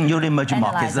in new emerging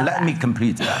markets. Let me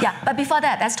complete that. Yeah, but before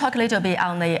that, let's talk a little bit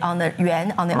on the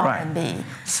yuan, on the RMB.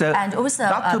 So, and also,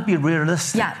 got to be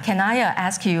realistic. Yeah, can I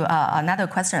ask you another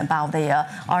question about the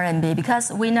RMB?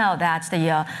 Because we know that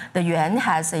the yuan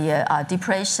has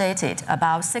depreciated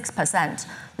about 6%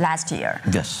 last year.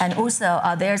 Yes. And also,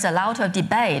 there's a lot of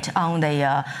debate on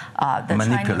the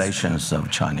manipulations of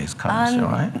Chinese currency,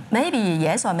 right? Maybe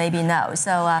yes or maybe no.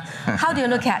 So, how do you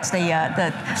look at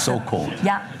the so-called?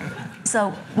 Yeah.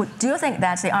 So, do you think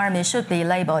that the RMB should be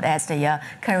labeled as the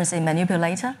currency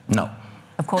manipulator? No.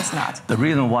 Of course not. The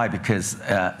reason why, because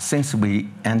since we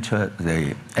entered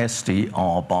the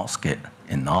SDR basket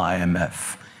in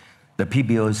IMF, the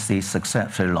PBOC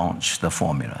successfully launched the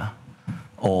formula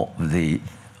of the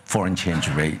foreign exchange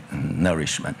rate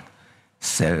nourishment.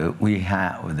 So we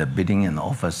have the bidding and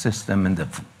offer system, and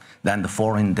then the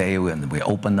foreign day when we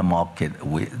open the market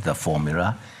with the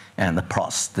formula, and the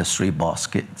 3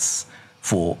 baskets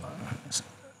for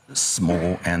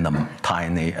small and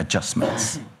tiny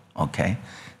adjustments. Okay,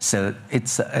 so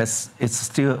it's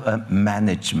still a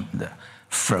managed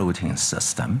floating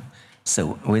system.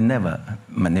 So we never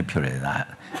manipulate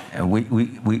that, and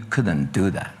we couldn't do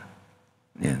that.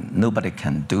 Nobody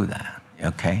can do that,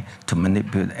 okay? To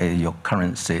manipulate your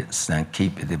currencies and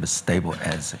keep it stable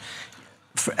as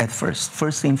at first.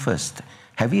 First thing first,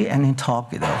 have you any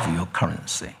target of your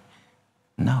currency?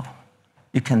 No.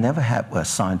 You can never have a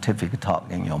scientific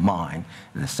target in your mind.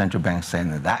 The central bank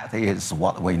saying that is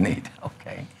what we need,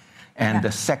 okay? And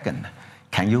the second,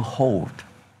 can you hold?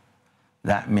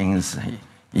 That means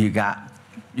you got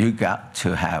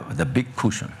to have the big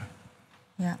cushion.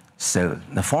 Yeah. So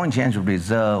the foreign exchange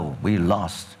reserve, we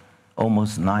lost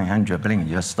almost $900 billion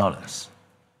US.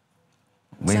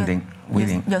 Within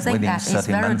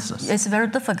 30 months. It's very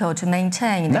difficult to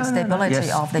maintain the stability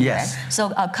of the yuan. So,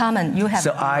 Carmen, you have...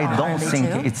 So I don't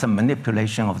think it's a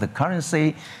manipulation of the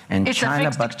currency in China.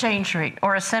 It's a fixed exchange rate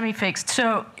or a semi-fixed.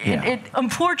 So,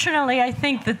 unfortunately, I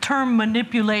think the term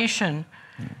manipulation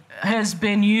has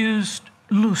been used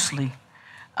loosely.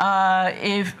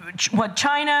 What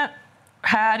China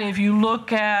had, if you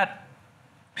look at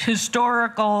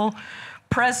historical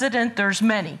precedent, there's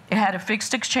many. It had a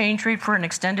fixed exchange rate for an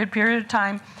extended period of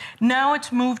time. Now it's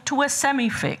moved to a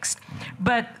semi-fixed.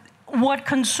 But what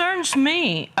concerns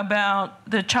me about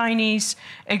the Chinese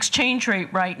exchange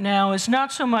rate right now is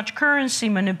not so much currency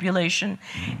manipulation,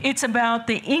 it's about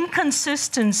the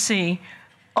inconsistency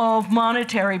of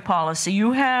monetary policy.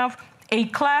 You have a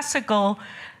classical,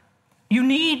 you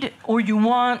need or you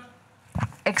want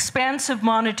expansive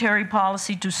monetary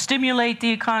policy to stimulate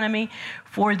the economy,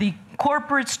 for the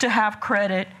corporates to have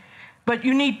credit, but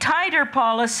you need tighter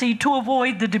policy to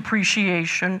avoid the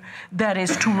depreciation that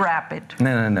is too rapid.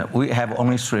 No. We have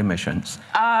only 3 missions.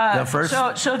 The first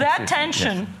so that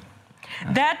tension,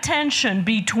 that tension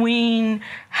between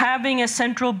having a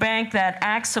central bank that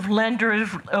acts as lender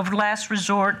of last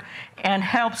resort and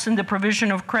helps in the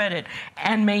provision of credit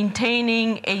and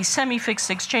maintaining a semi-fixed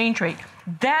exchange rate,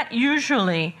 that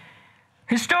usually,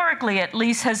 historically at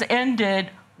least, has ended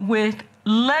with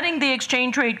letting the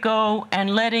exchange rate go and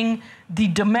letting the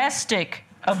domestic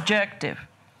objective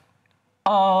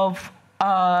of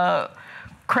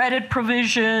credit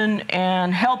provision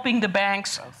and helping the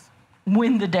banks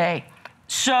win the day.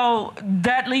 So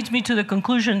that leads me to the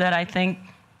conclusion that I think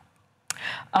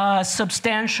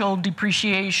substantial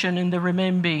depreciation in the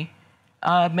renminbi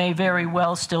may very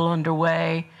well still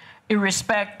underway,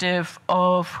 irrespective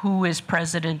of who is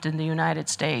president in the United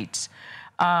States,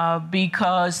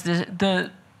 because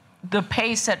the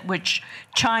pace at which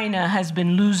China has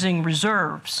been losing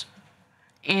reserves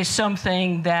is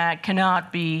something that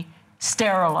cannot be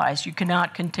sterilized. You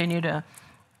cannot continue to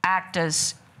act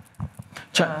as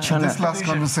this last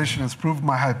conversation has proved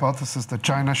my hypothesis that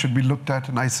China should be looked at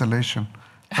in isolation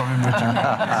from emerging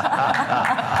markets.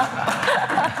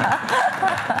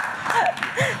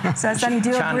 So, Sunny,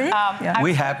 do you agree?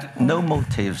 We have no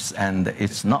motives, and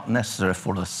it's not necessary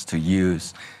for us to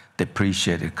use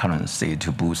depreciated currency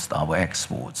to boost our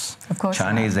exports. Of course,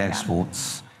 Chinese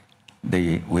exports,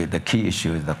 the key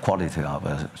issue is the quality of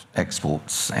our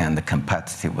exports and the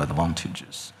competitive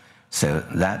advantages. So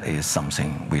that is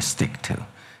something we stick to.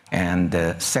 And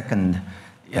second,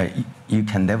 you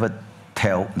can never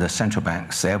tell the central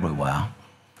banks everywhere.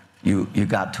 You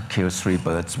got to kill three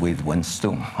birds with one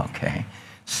stone, okay?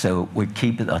 So we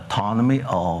keep the autonomy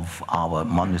of our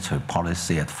monetary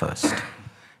policy at first.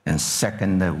 And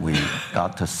second, we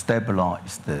got to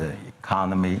stabilize the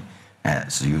economy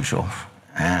as usual.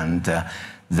 And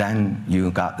then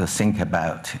you got to think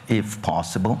about, if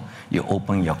possible, you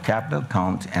open your capital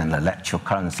account and let your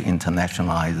currency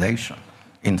internationalized.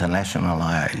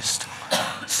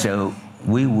 So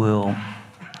we will,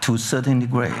 to certain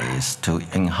degrees, to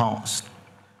enhance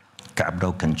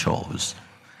capital controls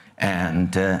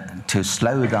and to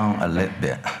slow down a little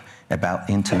bit about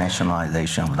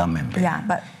internationalization of renminbi. Yeah,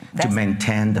 but to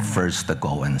maintain the first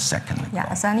goal and second goal. Yeah,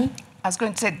 Afsaneh? I was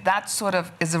going to say that sort of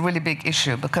is a really big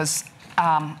issue because,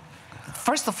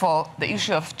 first of all, the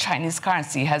issue of Chinese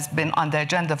currency has been on the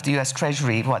agenda of the U.S.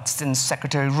 Treasury, since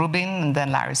Secretary Rubin and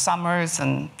then Larry Summers,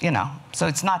 and so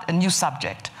it's not a new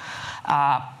subject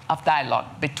of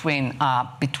dialogue between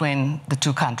the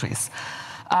two countries.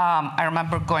 I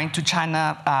remember going to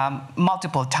China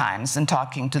multiple times and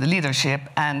talking to the leadership,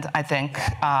 and I think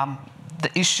the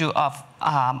issue of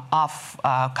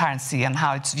currency and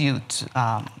how it's viewed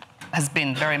has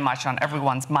been very much on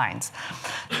everyone's minds.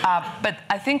 But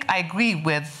I think I agree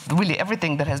with really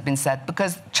everything that has been said,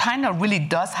 because China really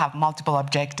does have multiple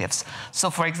objectives. So,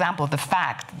 for example, the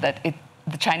fact that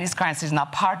the Chinese currency is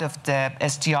not part of the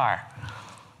SDR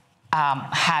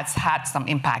has had some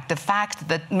impact. The fact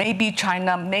that maybe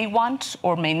China may want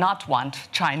or may not want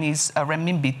Chinese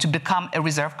renminbi to become a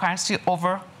reserve currency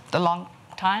over the long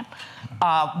time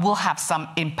will have some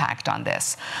impact on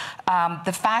this.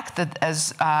 The fact that,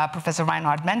 as Professor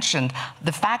Reinhart mentioned,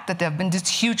 the fact that there have been these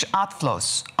huge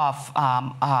outflows of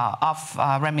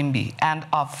renminbi and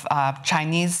of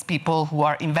Chinese people who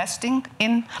are investing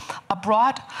in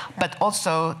abroad, but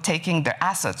also taking their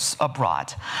assets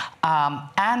abroad,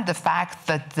 and the fact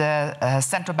that the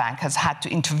central bank has had to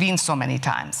intervene so many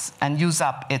times and use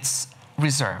up its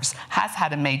reserves has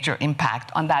had a major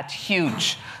impact on that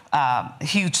huge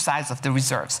size of the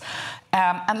reserves.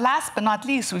 And last but not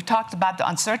least, we've talked about the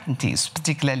uncertainties,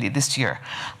 particularly this year.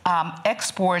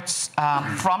 Exports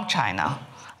from China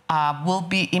will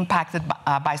be impacted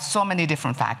by so many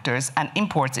different factors, and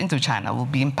imports into China will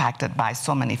be impacted by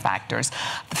so many factors.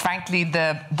 Frankly,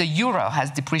 the euro has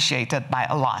depreciated by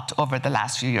a lot over the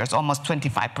last few years, almost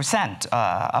 25%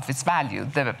 of its value.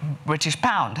 The British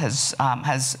pound has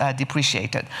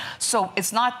depreciated. So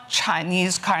it's not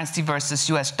Chinese currency versus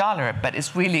US dollar, but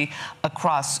it's really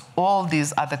across all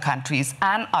these other countries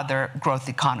and other growth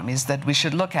economies that we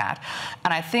should look at.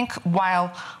 And I think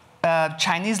while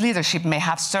Chinese leadership may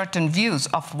have certain views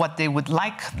of what they would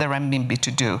like the renminbi to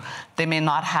do, they may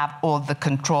not have all the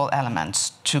control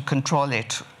elements to control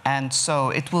it. And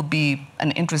so it will be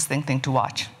an interesting thing to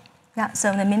watch. Yeah,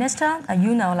 so the minister,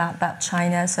 you know a lot about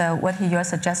China, so what is your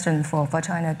suggestion for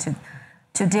China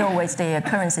to deal with the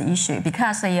currency issue?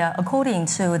 Because according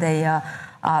to the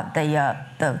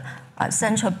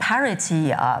central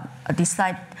parity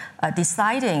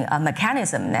deciding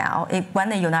mechanism now, when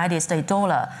the United States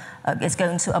dollar is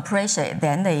going to appreciate,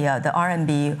 then the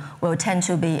RMB will tend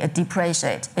to be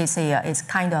depreciate. It's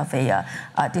kind of a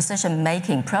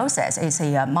decision-making process. It's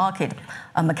a market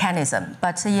mechanism.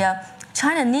 But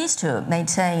China needs to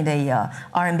maintain the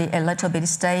RMB a little bit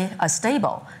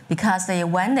stable, because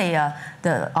when the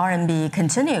RMB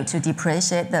continue to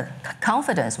depreciate, the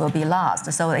confidence will be lost.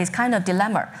 So it's kind of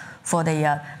dilemma for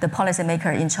the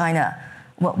policymaker in China.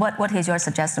 What is your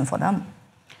suggestion for them?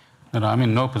 No, I'm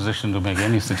in no position to make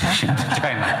any suggestion to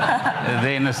China.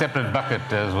 They're in a separate bucket,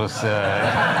 as was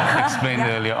explained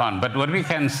earlier on. But what we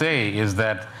can say is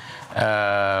that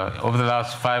over the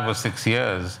last 5 or 6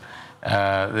 years,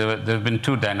 there have been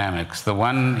two dynamics. The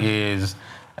one is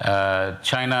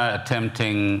China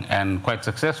attempting, and quite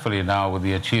successfully now with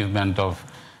the achievement of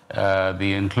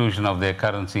the inclusion of their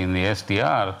currency in the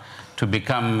SDR, to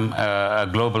become a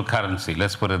global currency,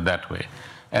 let's put it that way.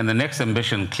 And the next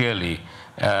ambition, clearly,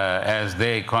 as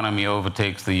their economy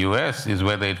overtakes the US, is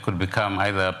whether it could become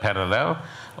either a parallel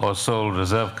or sole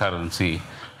reserve currency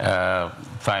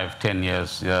 5-10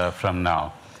 years from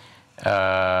now.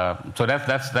 So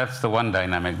that's the one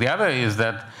dynamic. The other is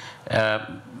that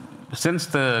since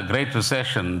the Great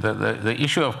Recession, the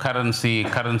issue of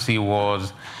currency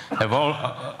wars have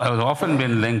often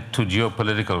been linked to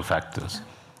geopolitical factors.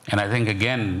 And I think,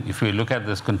 again, if we look at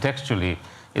this contextually,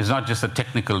 it's not just a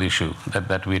technical issue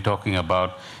that we're talking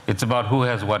about. It's about who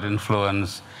has what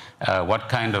influence, what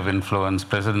kind of influence.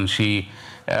 President Xi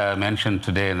mentioned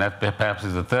today, and that perhaps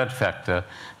is the third factor,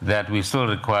 that we still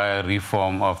require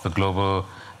reform of the global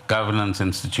governance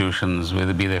institutions,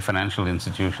 whether it be their financial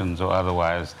institutions or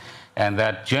otherwise, and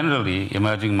that generally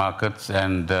emerging markets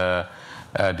and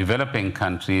developing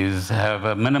countries have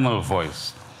a minimal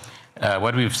voice.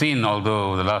 What we've seen,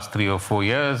 although the last 3 or 4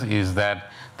 years, is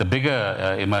that the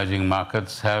bigger emerging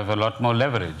markets have a lot more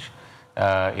leverage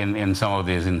in some of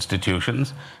these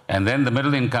institutions. And then the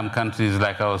middle-income countries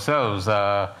like ourselves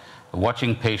are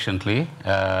watching patiently,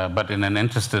 but in an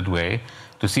interested way,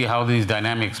 to see how these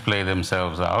dynamics play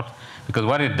themselves out. Because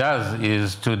what it does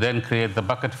is to then create the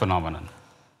bucket phenomenon,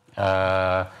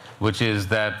 which is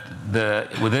that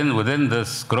within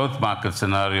this growth market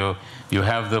scenario, you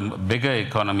have the bigger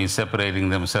economies separating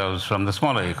themselves from the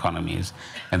smaller economies.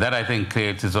 And that, I think,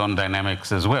 creates its own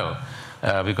dynamics as well,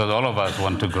 because all of us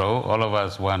want to grow, all of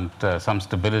us want some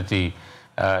stability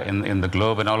in the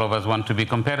globe, and all of us want to be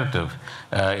competitive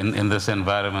in this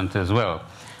environment as well.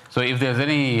 So if there's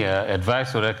any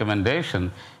advice or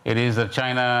recommendation, it is that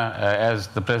China, as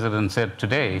the president said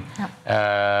today,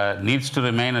 needs to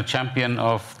remain a champion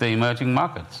of the emerging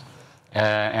markets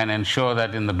and ensure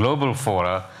that in the global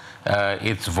fora,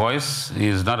 its voice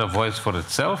is not a voice for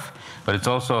itself, but it's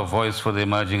also a voice for the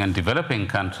emerging and developing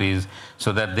countries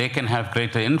so that they can have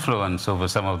greater influence over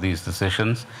some of these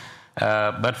decisions.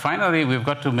 But finally, we've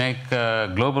got to make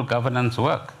global governance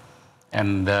work.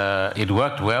 And it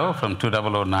worked well from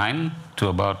 2009 to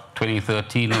about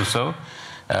 2013 or so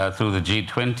through the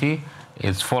G20.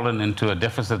 It's fallen into a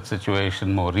deficit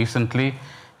situation more recently.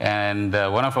 And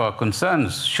one of our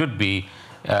concerns should be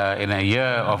in a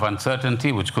year of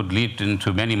uncertainty, which could lead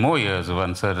into many more years of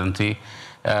uncertainty,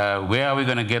 where are we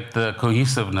going to get the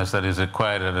cohesiveness that is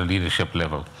required at a leadership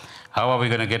level? How are we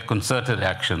going to get concerted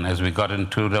action as we got in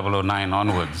 2009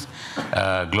 onwards,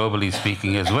 globally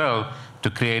speaking as well, to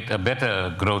create a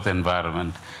better growth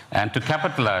environment and to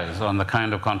capitalize on the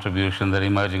kind of contribution that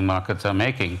emerging markets are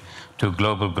making to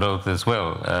global growth as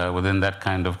well within that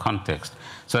kind of context.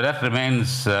 So that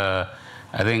remains, I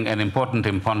think, an important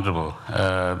imponderable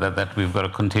that we've got to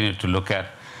continue to look at.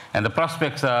 And the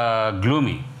prospects are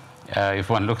gloomy if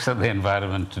one looks at the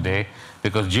environment today,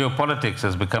 because geopolitics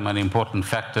has become an important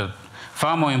factor,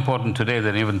 far more important today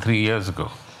than even 3 years ago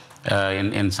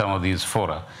in some of these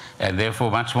fora, and therefore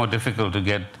much more difficult to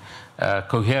get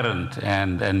coherent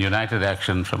and united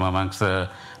action from amongst the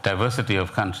diversity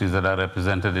of countries that are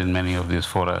represented in many of these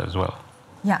fora as well.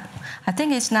 Yeah, I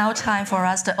think it's now time for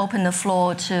us to open the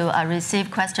floor to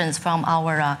receive questions from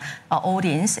our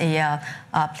audience.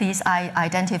 Please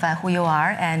identify who you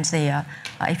are, and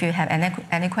if you have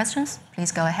any questions,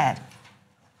 please go ahead.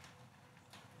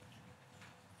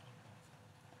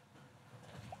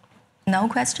 No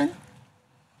question?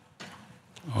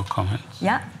 Or comments?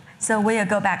 Yeah, so we'll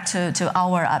go back to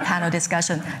our panel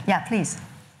discussion. Yeah, please.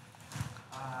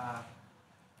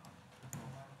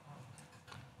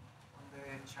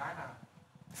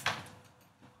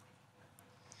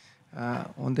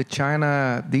 On the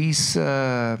China, these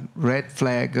red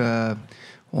flag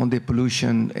on the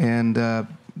pollution and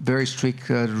very strict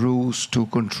rules to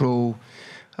control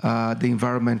the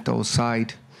environmental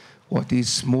side, what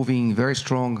is moving very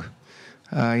strong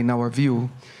in our view.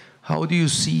 How do you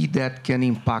see that can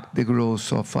impact the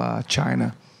growth of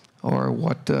China, or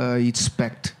what you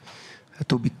expect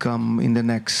to become in the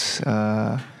next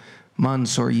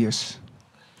months or years?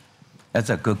 That's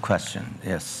a good question,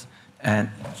 yes.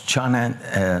 And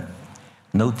China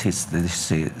noticed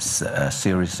this is a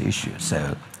serious issue.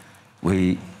 So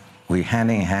we hand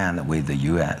in hand with the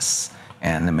US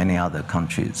and many other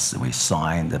countries, we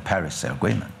signed the Paris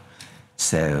Agreement.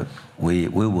 So we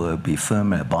will be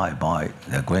firmly abide by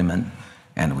the agreement,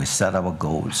 and we set our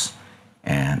goals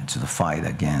and to fight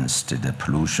against the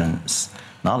pollutions,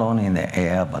 not only in the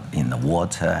air, but in the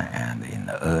water and in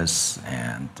the earth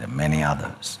and many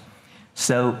others.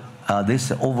 So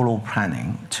this overall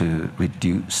planning to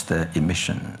reduce the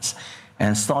emissions.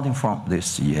 And starting from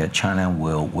this year, China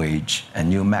will wage a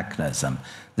new mechanism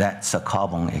that's a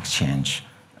carbon exchange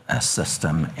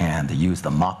system, and use the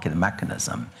market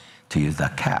mechanism to use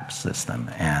the cap system.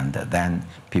 And then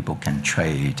people can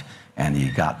trade, and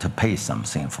you got to pay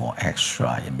something for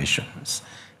extra emissions.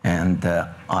 And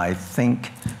I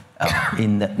think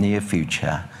in the near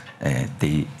future,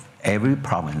 every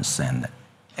province and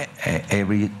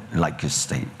every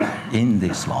state in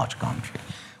this large country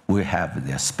will have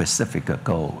their specific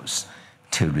goals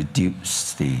to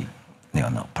reduce the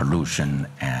pollution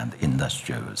and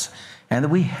industries.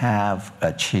 And we have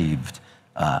achieved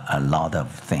a lot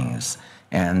of things.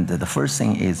 And the first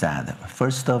thing is that,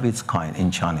 first of its kind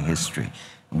in China history,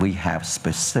 we have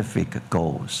specific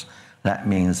goals. That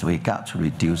means we got to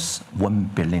reduce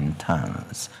 1 billion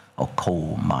tons of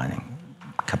coal mining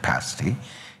capacity.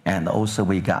 And also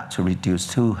we got to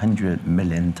reduce 200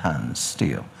 million tons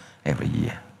steel every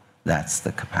year. That's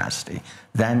the capacity.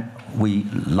 Then we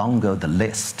longer the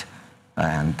list,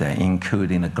 and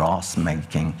including the glass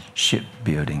making,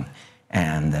 shipbuilding,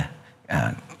 and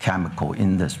chemical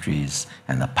industries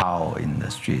and the power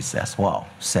industries as well.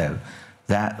 So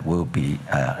that will be,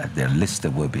 the list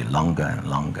will be longer and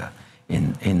longer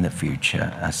in the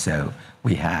future. So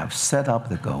we have set up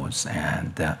the goals,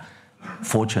 and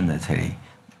fortunately,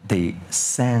 the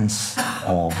sense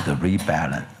of the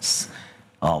rebalance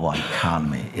of our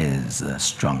economy is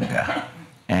stronger,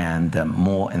 and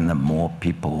more and more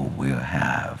people will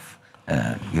have,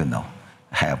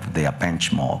 have their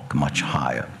benchmark much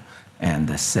higher.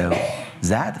 And so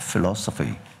that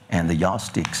philosophy and the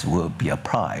yardsticks will be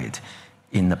applied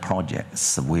in the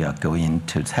projects we are going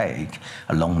to take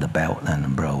along the Belt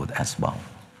and Road as well.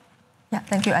 Yeah,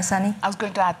 thank you, Afsaneh. I was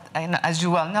going to add, as you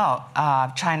well know,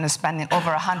 China is spending over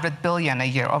 100 billion a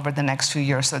year over the next few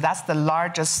years. So that's the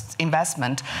largest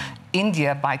investment.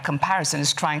 India, by comparison,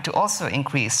 is trying to also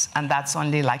increase, and that's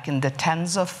only like in the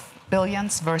tens of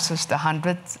billions versus the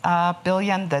 100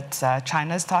 billion that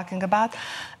China is talking about.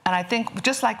 And I think,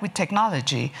 just like with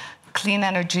technology, clean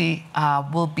energy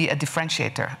will be a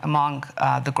differentiator among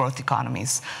the growth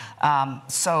economies.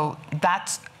 So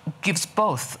that gives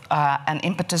both an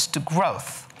impetus to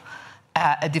growth,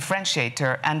 a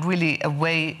differentiator, and really a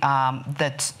way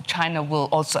that China will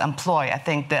also employ. I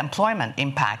think the employment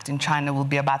impact in China will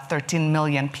be about 13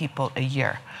 million people a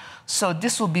year. So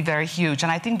this will be very huge.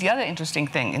 And I think the other interesting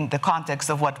thing in the context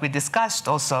of what we discussed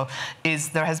also is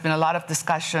there has been a lot of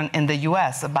discussion in the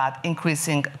US about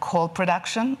increasing coal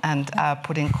production and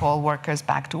putting coal workers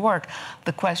back to work.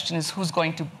 The question is, who's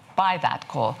going to buy that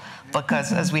coal?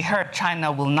 Because as we heard,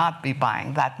 China will not be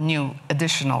buying that new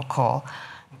additional coal.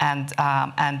 And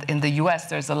in the US,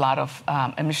 there's a lot of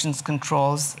emissions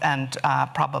controls, and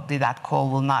probably that coal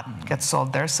will not get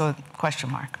sold there. So question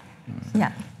mark.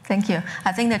 Yeah. Thank you.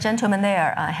 I think the gentleman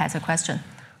there has a question.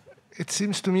 It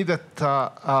seems to me that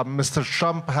Mr.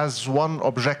 Trump has one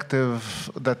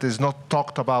objective that is not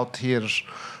talked about here,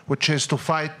 which is to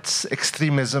fight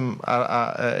extremism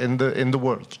in the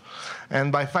world. And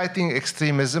by fighting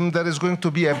extremism, there is going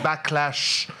to be a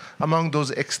backlash among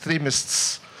those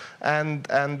extremists, and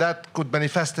that could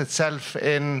manifest itself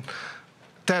in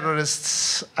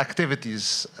terrorist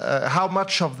activities. How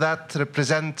much of that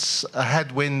represents a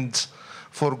headwind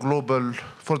for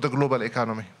the global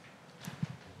economy?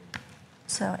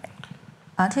 So,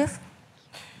 Arif?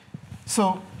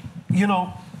 So,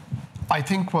 I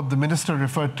think what the minister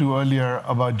referred to earlier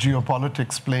about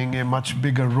geopolitics playing a much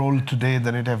bigger role today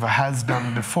than it ever has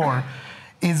done before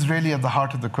is really at the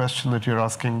heart of the question that you're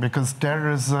asking, because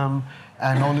terrorism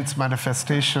and all its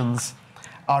manifestations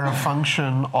are a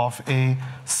function of a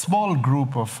small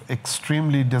group of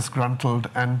extremely disgruntled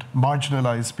and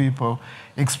marginalized people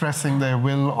expressing their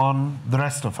will on the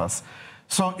rest of us.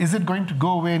 So is it going to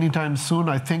go away anytime soon?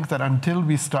 I think that until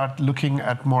we start looking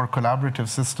at more collaborative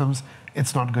systems,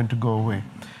 it's not going to go away.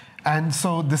 And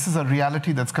so this is a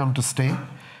reality that's come to stay.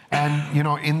 And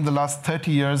in the last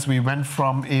 30 years, we went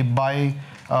from a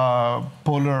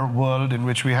bipolar world in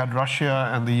which we had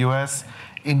Russia and the US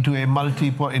into a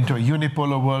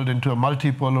unipolar world, into a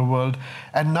multipolar world.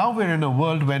 And now we're in a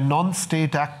world where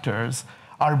non-state actors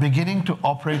are beginning to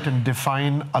operate and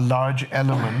define a large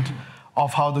element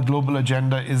of how the global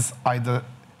agenda is either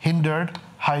hindered,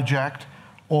 hijacked,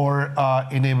 or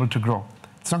enabled to grow.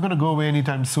 It's not going to go away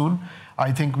anytime soon.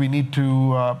 I think we need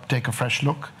to take a fresh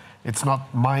look It's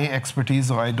not my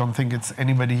expertise, or I don't think it's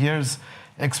anybody here's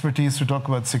expertise to talk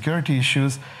about security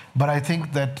issues, but I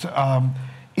think that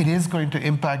it is going to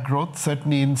impact growth,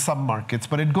 certainly in some markets.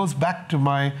 But it goes back to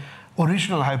my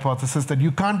original hypothesis that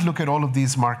you can't look at all of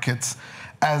these markets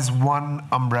as one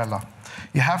umbrella.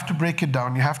 You have to break it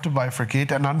down, you have to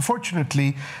bifurcate, and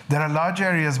unfortunately, there are large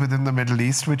areas within the Middle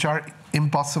East which are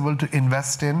impossible to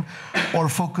invest in or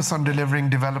focus on delivering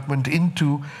development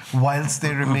into whilst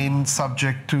they remain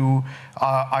subject to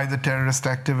either terrorist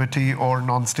activity or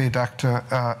non-state actor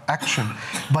action.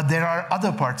 But there are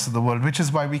other parts of the world, which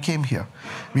is why we came here.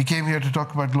 We came here to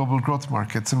talk about global growth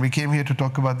markets, and we came here to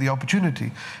talk about the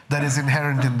opportunity that is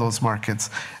inherent in those markets.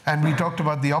 And we talked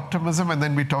about the optimism, and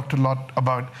then we talked a lot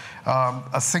about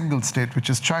a single state, which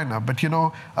is China. But you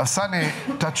know,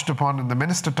 Afsaneh touched upon, and the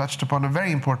minister touched upon, a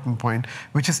very important point,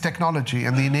 which is technology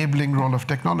and the enabling role of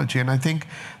technology. And I think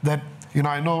that, you know,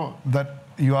 I know that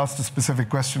you asked a specific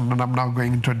question, and I'm now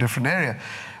going into a different area.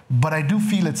 But I do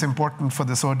feel it's important for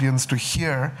this audience to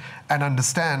hear and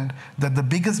understand that the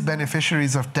biggest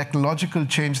beneficiaries of technological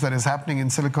change that is happening in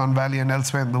Silicon Valley and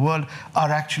elsewhere in the world are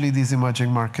actually these emerging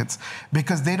markets,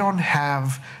 because they don't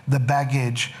have the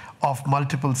baggage of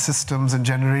multiple systems and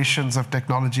generations of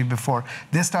technology before.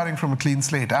 They're starting from a clean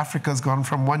slate. Africa's gone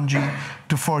from 1G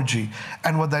to 4G.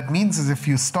 And what that means is, if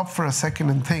you stop for a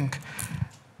second and think,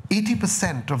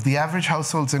 80% of the average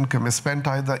household's income is spent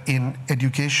either in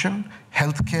education,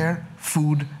 healthcare,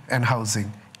 food, and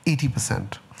housing.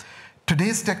 80%.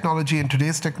 Today's technology and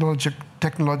today's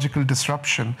technological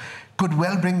disruption could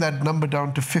well bring that number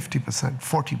down to 50%,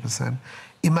 40%.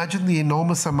 Imagine the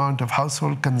enormous amount of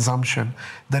household consumption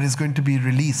that is going to be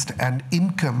released, and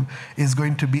income is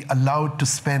going to be allowed to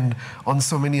spend on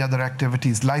so many other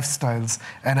activities. Lifestyles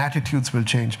and attitudes will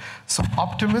change. So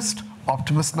optimist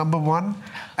number one,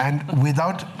 and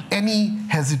without any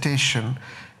hesitation,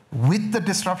 with the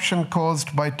disruption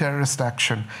caused by terrorist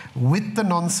action, with the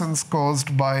nonsense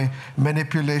caused by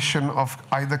manipulation of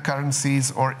either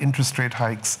currencies or interest rate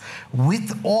hikes,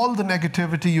 with all the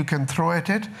negativity you can throw at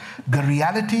it, the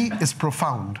reality is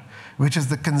profound, which is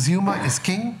the consumer is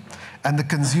king, and the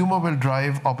consumer will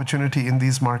drive opportunity in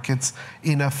these markets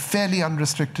in a fairly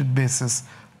unrestricted basis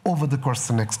over the course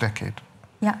of the next decade.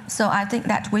 Yeah, so I think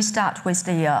that we start with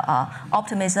the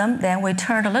optimism, then we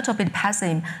turn a little bit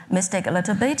pessimistic a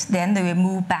little bit, then we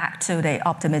move back to the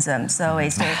optimism. So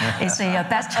it's the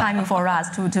best time for us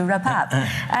to wrap up.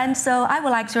 And so I would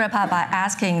like to wrap up by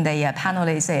asking the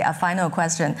panelists a final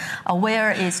question. Where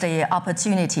is the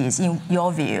opportunities, in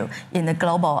your view, in the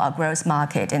global growth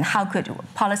market, and how could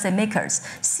policymakers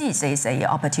seize these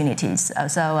opportunities?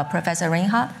 So Professor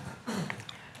Reinhart?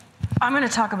 I'm going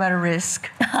to talk about a risk.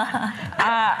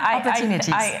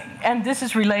 Opportunities. And this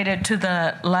is related to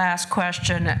the last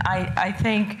question. I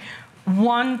think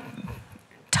one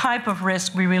type of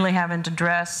risk we really haven't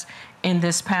addressed in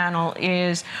this panel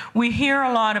is we hear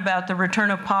a lot about the return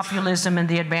of populism in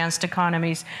the advanced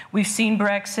economies. We've seen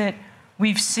Brexit.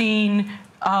 We've seen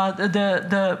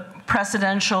the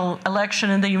presidential election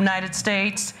in the United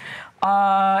States.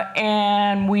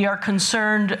 And we are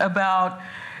concerned about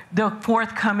the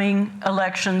forthcoming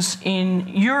elections in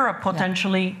Europe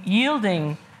potentially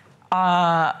yielding.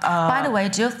 By the way,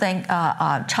 do you think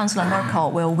Chancellor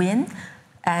Merkel will win?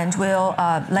 And will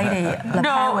Lady Le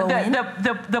Pen will win?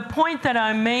 The point that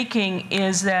I'm making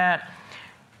is that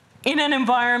in an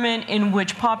environment in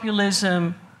which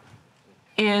populism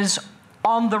is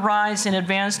on the rise in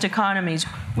advanced economies,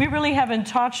 we really haven't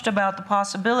touched about the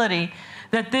possibility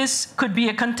that this could be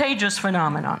a contagious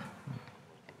phenomenon.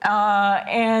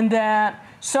 And that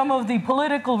some of the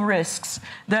political risks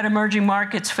that emerging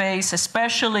markets face,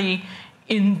 especially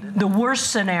in the worst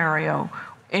scenario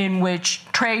in which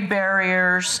trade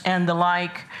barriers and the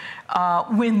like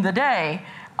win the day,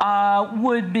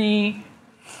 would be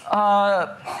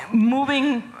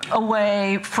moving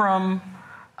away from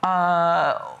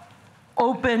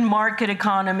open market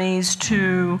economies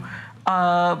to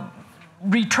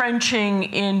retrenching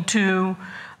into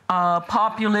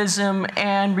populism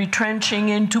and retrenching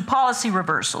into policy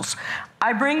reversals.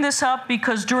 I bring this up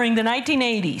because during the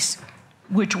 1980s,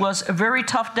 which was a very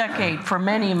tough decade for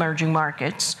many emerging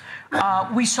markets,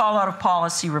 we saw a lot of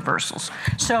policy reversals.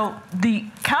 So the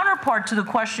counterpart to the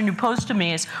question you posed to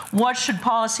me is, what should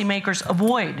policymakers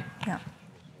avoid? Yeah.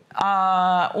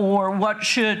 Or what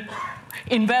should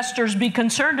investors be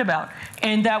concerned about?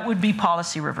 And that would be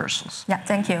policy reversals. Yeah,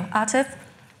 thank you. Arif?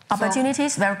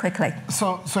 Opportunities, very quickly.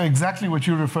 So exactly what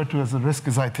you refer to as a risk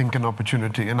is, I think, an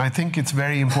opportunity. And I think it's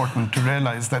very important to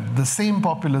realize that the same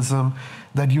populism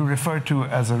that you refer to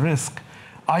as a risk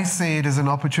I say it is an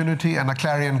opportunity and a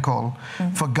clarion call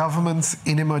for governments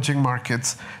in emerging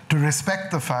markets to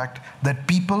respect the fact that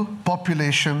people,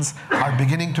 populations are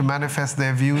beginning to manifest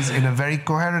their views in a very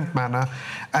coherent manner,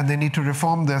 and they need to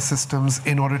reform their systems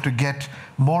in order to get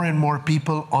more and more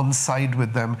people on side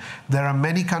with them. There are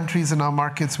many countries in our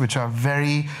markets which are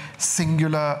very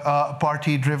singular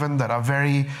party-driven, that are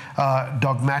very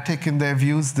dogmatic in their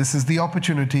views. This is the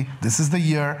opportunity, this is the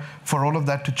year for all of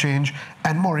that to change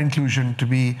and more inclusion to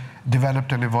be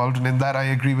developed and evolved. And in that, I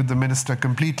agree with the minister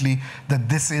completely that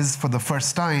this is, for the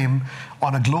first time,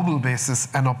 on a global basis,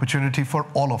 an opportunity for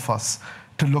all of us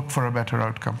to look for a better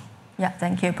outcome. Yeah,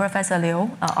 thank you. Professor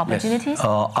Liu, opportunities? Yes.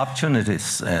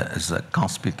 Opportunities is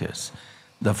conspicuous.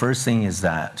 The first thing is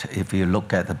that if you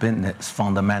look at the business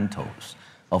fundamentals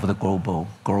of the global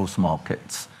growth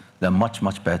markets, they're much,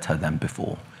 much better than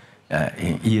before.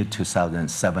 In year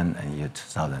 2007 and year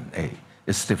 2008,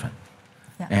 it's different.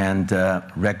 Yeah. And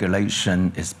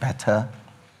regulation is better,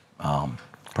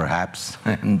 perhaps,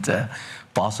 and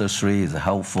Basel III is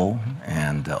helpful,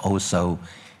 and also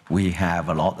we have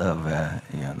a lot of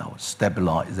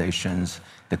stabilizations,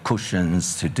 the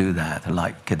cushions to do that,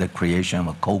 like the creation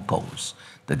of COCOs.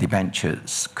 The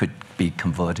debentures could be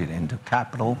converted into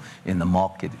capital in the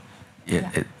market.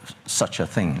 Such a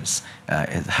things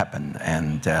it happened,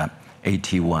 and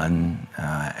AT1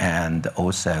 and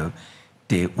also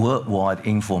the worldwide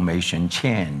information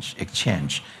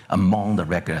exchange among the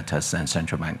regulators and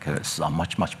central bankers are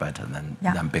much, much better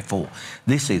than before.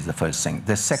 This is the first thing.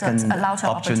 The second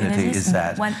opportunity is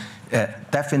that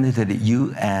definitely the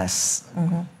U.S.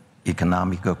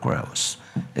 economic growth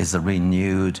is a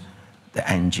renewed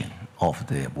engine of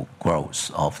the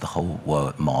growth of the whole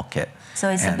world market. So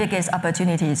it's the biggest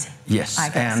opportunities. Yes, I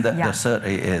guess. And the third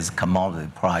is commodity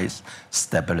price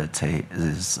stability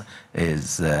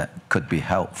could be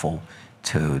helpful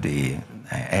to the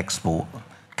export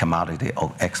commodity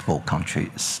of export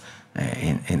countries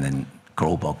in the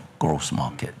global growth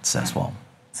markets as well.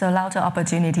 So a lot of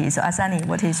opportunities. So Afsaneh,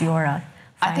 what is your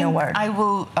final word? I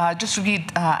will just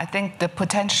read, I think the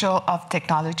potential of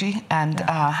technology and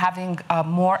having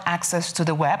more access to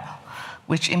the web,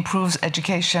 which improves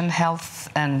education, health,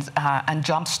 and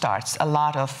jumpstarts a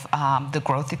lot of the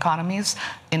growth economies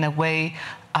in a way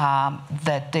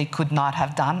that they could not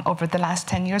have done over the last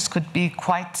 10 years, could be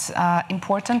quite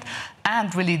important.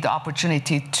 And really the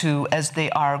opportunity to, as they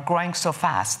are growing so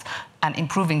fast and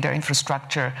improving their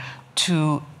infrastructure,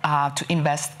 to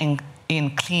invest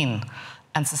in clean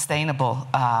and sustainable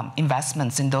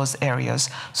investments in those areas.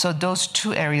 So those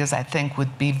two areas, I think,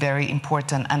 would be very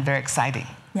important and very exciting.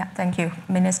 Yeah, thank you.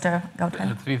 Minister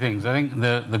Gordhan. Three things. I think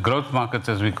the growth markets,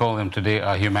 as we call them today,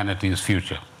 are humanity's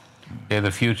future. They're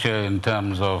the future in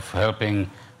terms of helping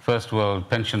first world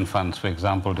pension funds, for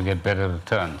example, to get better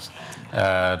returns,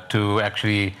 to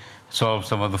actually solve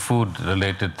some of the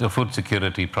food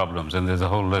security problems, and there's a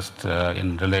whole list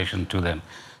in relation to them.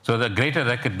 So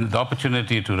the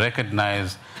opportunity to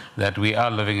recognize that we are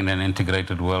living in an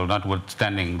integrated world,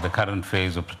 notwithstanding the current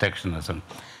phase of protectionism.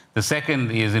 The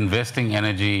second is investing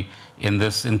energy in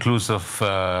this inclusive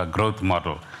growth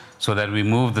model so that we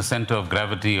move the center of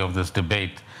gravity of this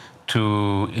debate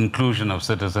to inclusion of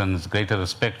citizens, greater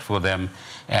respect for them,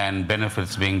 and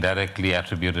benefits being directly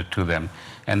attributed to them.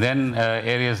 And then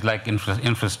areas like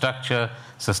infrastructure,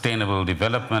 sustainable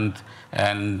development,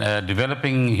 and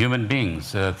developing human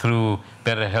beings through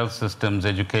better health systems,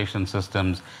 education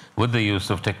systems, with the use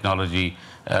of technology,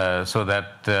 so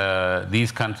that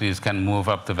these countries can move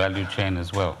up the value chain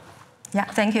as well. Yeah,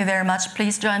 thank you very much.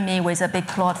 Please join me with a big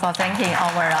applaud for thanking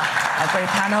our great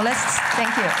panelists.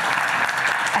 Thank you.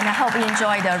 And I hope you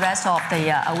enjoy the rest of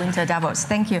the Winter Davos.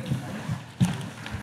 Thank you.